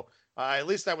 2018. So at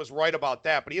least I was right about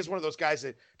that. But he is one of those guys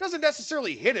that doesn't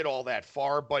necessarily hit it all that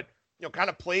far, but kind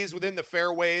of plays within the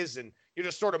fairways and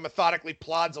just sort of methodically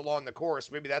plods along the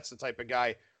course. Maybe that's the type of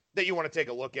guy that you want to take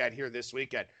a look at here this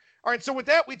weekend. All right, so with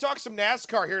that, we talk some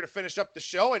NASCAR here to finish up the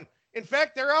show. And in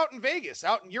fact, they're out in Vegas,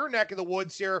 out in your neck of the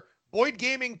woods here. Boyd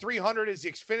Gaming 300 is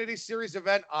the Xfinity Series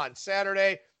event on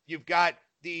Saturday. You've got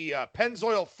the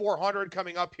Pennzoil 400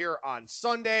 coming up here on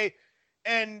Sunday.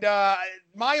 And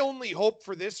my only hope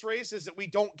for this race is that we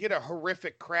don't get a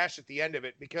horrific crash at the end of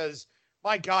it, because,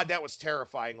 my God, that was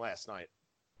terrifying last night.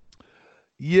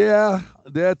 Yeah,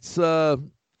 that's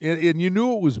and you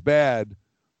knew it was bad.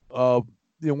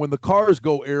 When the cars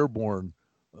go airborne,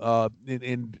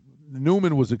 and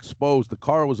Newman was exposed, the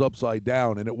car was upside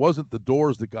down, and it wasn't the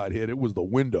doors that got hit; it was the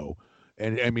window.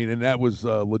 And that was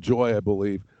LaJoie, I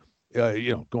believe.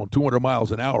 Going 200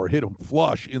 miles an hour, hit him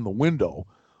flush in the window.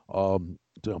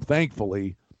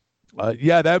 Thankfully,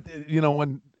 that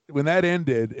when that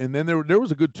ended, and then there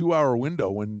was a good 2-hour window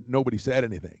when nobody said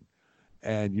anything,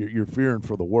 and you're fearing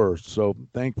for the worst. So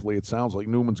thankfully, it sounds like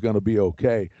Newman's going to be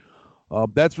okay.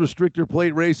 That's restrictor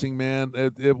plate racing, man.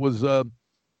 It was.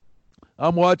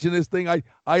 I'm watching this thing. I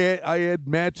had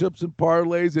matchups and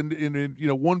parlays,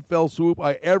 and one fell swoop.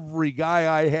 Every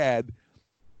guy I had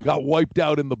got wiped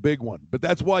out in the big one. But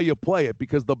that's why you play it,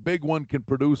 because the big one can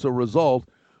produce a result.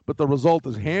 But the result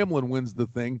is Hamlin wins the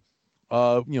thing,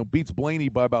 beats Blaney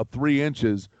by about 3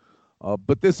 inches.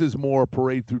 But this is more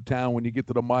parade through town when you get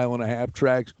to the 1.5-mile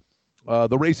tracks.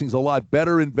 The racing's a lot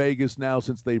better in Vegas now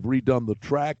since they've redone the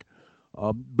track.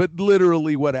 But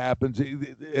literally what happens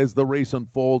as the race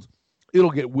unfolds,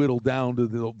 it'll get whittled down to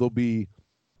there'll be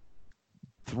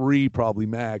 3 probably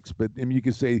max. But you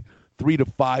could say 3 to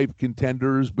 5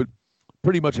 contenders, but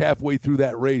pretty much halfway through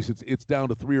that race, it's down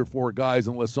to 3 or 4 guys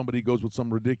unless somebody goes with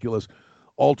some ridiculous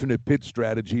alternate pit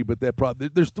strategy. But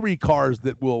there's 3 cars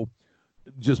that will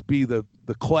just be the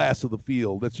class of the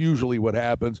field. That's usually what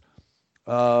happens.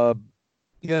 Uh,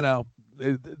 you know,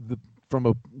 from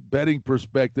a betting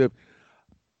perspective,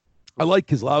 I like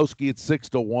Keselowski at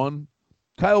 6-1.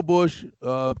 Kyle Busch,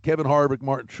 Kevin Harvick,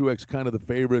 Martin Truex, kind of the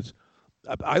favorites.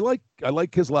 I like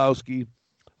Keselowski.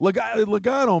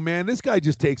 Logano, man, this guy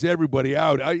just takes everybody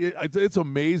out. It's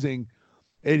amazing,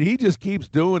 and he just keeps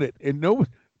doing it. And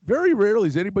very rarely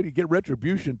does anybody get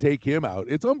retribution take him out.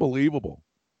 It's unbelievable.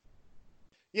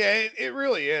 Yeah, it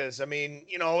really is. I mean,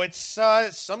 it's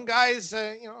some guys,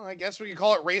 I guess we could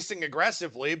call it racing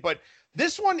aggressively, but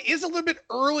this one is a little bit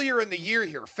earlier in the year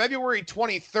here, February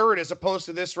 23rd, as opposed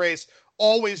to this race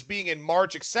always being in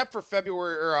March, except for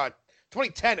February or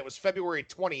 2010, it was February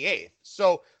 28th.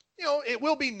 So, it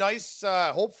will be nice,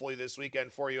 hopefully this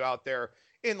weekend for you out there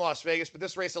in Las Vegas, but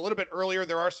this race a little bit earlier.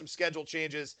 There are some schedule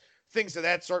changes, things of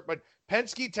that sort, but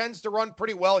Penske tends to run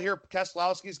pretty well here.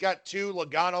 Keselowski's got 2.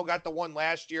 Logano got the 1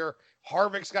 last year.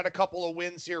 Harvick's got a couple of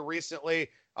wins here recently.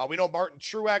 We know Martin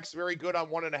Truex, very good on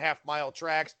 1.5-mile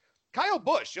tracks. Kyle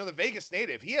Busch, the Vegas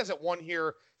native, he hasn't won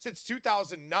here since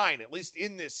 2009, at least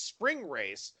in this spring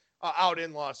race out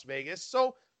in Las Vegas.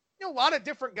 So, a lot of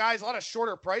different guys, a lot of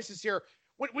shorter prices here.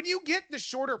 When you get the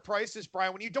shorter prices,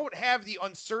 Brian, when you don't have the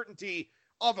uncertainty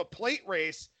of a plate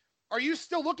race, are you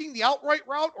still looking the outright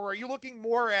route, or are you looking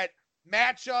more at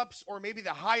matchups or maybe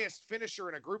the highest finisher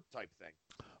in a group type thing?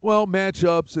 Well,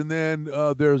 matchups, and then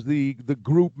there's the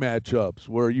group matchups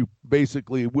where you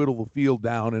basically whittle the field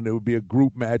down, and it would be a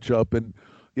group matchup. And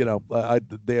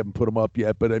they haven't put them up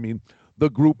yet, but I mean, the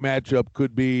group matchup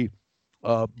could be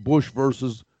Kyle Busch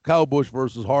versus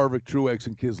Harvick, Truex,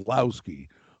 and Keselowski,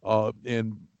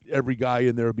 and every guy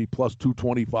in there would be plus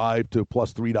 $225 to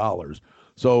plus $3.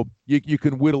 So you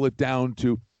can whittle it down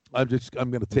to I'm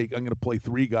going to play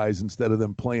 3 guys instead of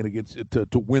them playing against it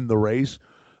to win the race,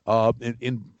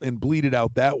 and bleed it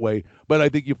out that way. But I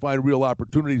think you find real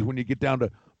opportunities when you get down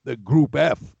to the Group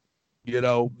F,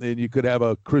 and you could have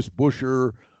a Chris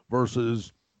Buescher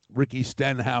versus Ricky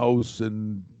Stenhouse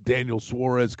and Daniel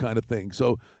Suarez kind of thing.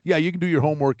 So yeah, you can do your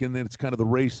homework, and then it's kind of the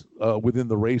race within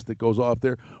the race that goes off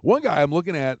there. One guy I'm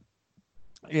looking at,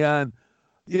 and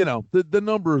the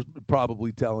number's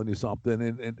probably telling you something,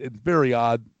 and it's very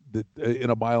odd that in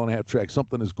a 1.5-mile track,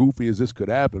 something as goofy as this could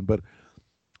happen. But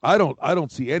I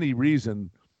don't see any reason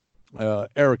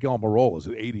Eric Almirola is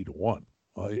at 80-1.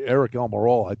 Eric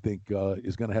Almirola, I think,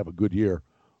 is going to have a good year.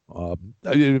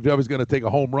 If I was going to take a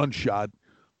home run shot,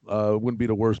 it wouldn't be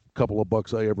the worst couple of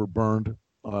bucks I ever burned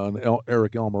on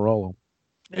Eric Almirola.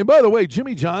 And by the way,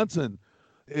 Jimmy Johnson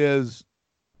is,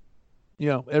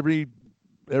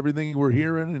 everything we're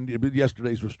hearing, and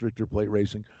yesterday's restrictor plate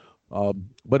racing,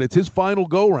 but it's his final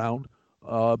go-round,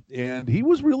 and he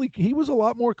was a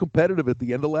lot more competitive at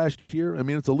the end of last year. I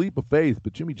mean, it's a leap of faith,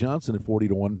 but Jimmy Johnson at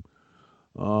 40-1,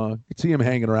 you could see him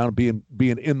hanging around, being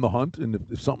in the hunt, and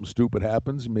if something stupid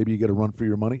happens, maybe you get a run for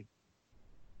your money.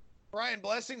 Brian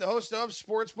Blessing, the host of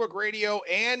Sportsbook Radio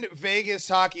and Vegas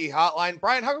Hockey Hotline.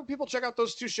 Brian, how can people check out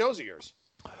those 2 shows of yours?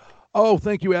 Oh,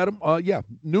 thank you, Adam.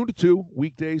 Noon to 2,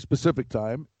 weekdays, Pacific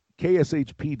time,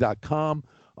 kshp.com.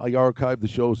 I archive the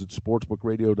shows at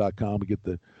sportsbookradio.com. We get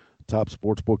the top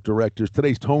sportsbook directors.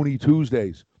 Today's Tony's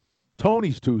Tuesdays.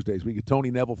 We get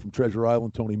Tony Neville from Treasure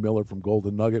Island, Tony Miller from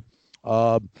Golden Nugget.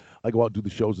 I go out and do the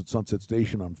shows at Sunset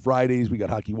Station on Fridays. We got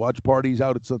hockey watch parties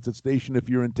out at Sunset Station. If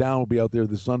you're in town, we'll be out there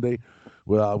this Sunday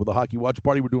with a hockey watch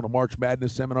party. We're doing a March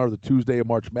Madness seminar the Tuesday of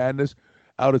March Madness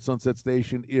out at Sunset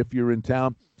Station if you're in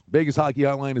town. Vegas Hockey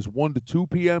Hotline is 1 to 2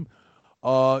 p.m.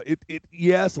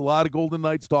 Yes, a lot of Golden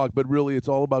Knights talk, but really it's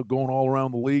all about going all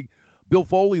around the league. Bill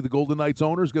Foley, the Golden Knights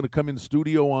owner, is going to come in the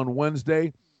studio on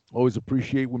Wednesday. Always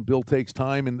appreciate when Bill takes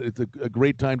time, and it's a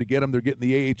great time to get him. They're getting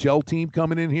the AHL team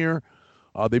coming in here.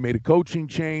 They made a coaching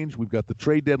change. We've got the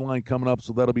trade deadline coming up,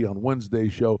 so that'll be on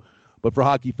Wednesday's show. But for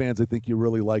hockey fans, I think you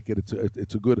really like it.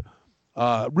 It's a good,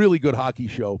 really good hockey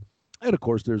show. And, of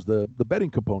course, there's the betting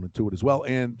component to it as well.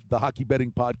 And the hockey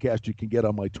betting podcast you can get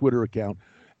on my Twitter account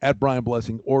at Brian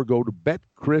Blessing, or go to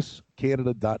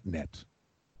betchriscanada.net.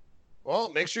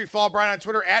 Well, make sure you follow Brian on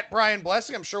Twitter at Brian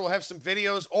Blessing. I'm sure we'll have some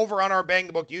videos over on our Bang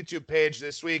the Book YouTube page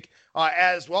this week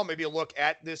as well. Maybe a look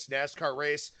at this NASCAR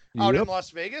race out in Las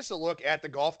Vegas, a look at the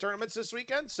golf tournaments this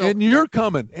weekend. So, and you're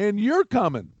coming.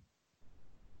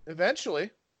 Eventually.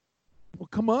 Well,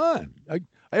 come on.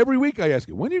 Every week I ask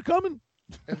you, when are you coming?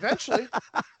 Eventually.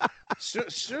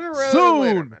 Sooner rather than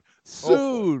later.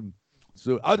 Soon.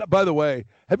 By the way,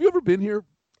 have you ever been here?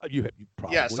 You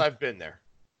probably. Yes, I've been there.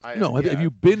 Have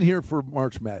you been here for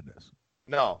March Madness?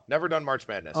 No, never done March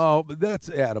Madness. Oh, but that's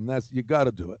Adam. You got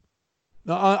to do it.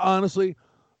 Now, honestly,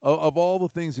 of all the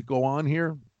things that go on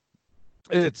here,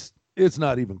 it's It's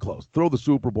not even close. Throw the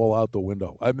Super Bowl out the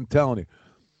window. I've been telling you.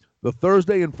 The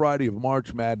Thursday and Friday of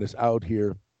March Madness out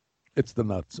here, it's the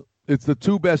nuts. It's the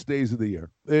 2 best days of the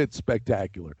year. It's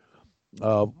spectacular.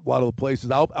 A lot of the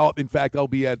places. In fact, I'll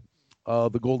be at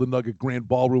the Golden Nugget Grand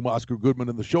Ballroom. Oscar Goodman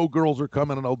and the Showgirls are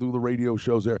coming, and I'll do the radio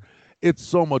shows there. It's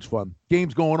so much fun.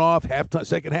 Games going off.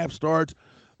 Second half starts.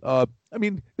 I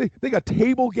mean, they got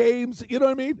table games. You know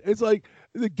what I mean? It's like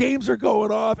the games are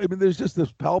going off. I mean, there's just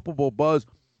this palpable buzz.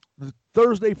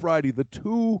 Thursday, Friday, the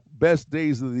 2 best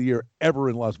days of the year ever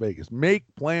in Las Vegas. Make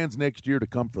plans next year to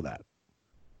come for that.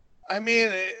 I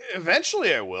mean,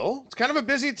 eventually I will. It's kind of a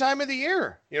busy time of the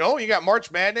year. You know, you got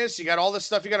March Madness. You got all this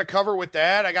stuff you got to cover with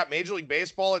that. I got Major League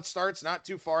Baseball. It starts not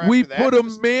too far after that. We put a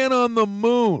man on the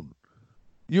moon.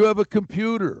 You have a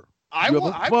computer. I've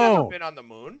never been on the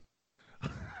moon.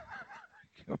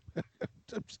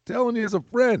 I'm just telling you as a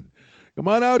friend. Come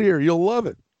on out here. You'll love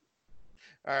it.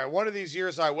 All right, one of these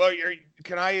years I will.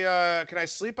 Can I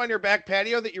sleep on your back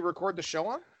patio that you record the show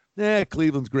on? Yeah,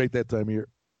 Cleveland's great that time of year.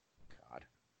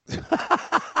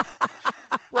 God.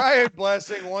 Brian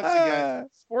Blessing, once again.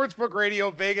 Sportsbook Radio,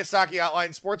 Vegas Hockey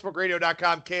Hotline,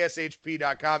 sportsbookradio.com,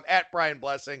 kshp.com, at Brian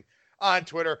Blessing on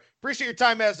Twitter. Appreciate your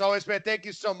time as always, man. Thank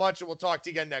you so much, and we'll talk to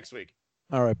you again next week.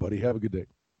 All right, buddy. Have a good day.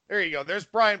 There you go. There's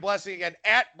Brian Blessing again,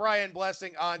 at Brian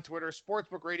Blessing on Twitter,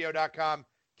 sportsbookradio.com,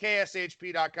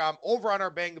 kshp.com, over on our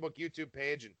Bang the Book YouTube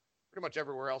page, and pretty much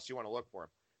everywhere else you want to look for him.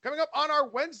 Coming up on our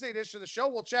Wednesday edition of the show,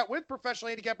 we'll chat with professional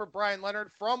handicapper Brian Leonard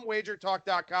from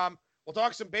wagertalk.com. We'll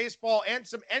talk some baseball and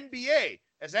some NBA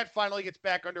as that finally gets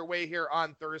back underway here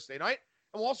on Thursday night.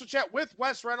 And we'll also chat with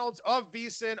Wes Reynolds of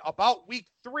VSiN about week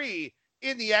 3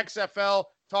 in the XFL,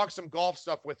 talk some golf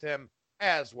stuff with him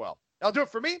as well. That'll do it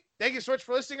for me. Thank you so much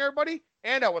for listening, everybody,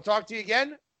 and I will talk to you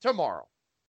again tomorrow.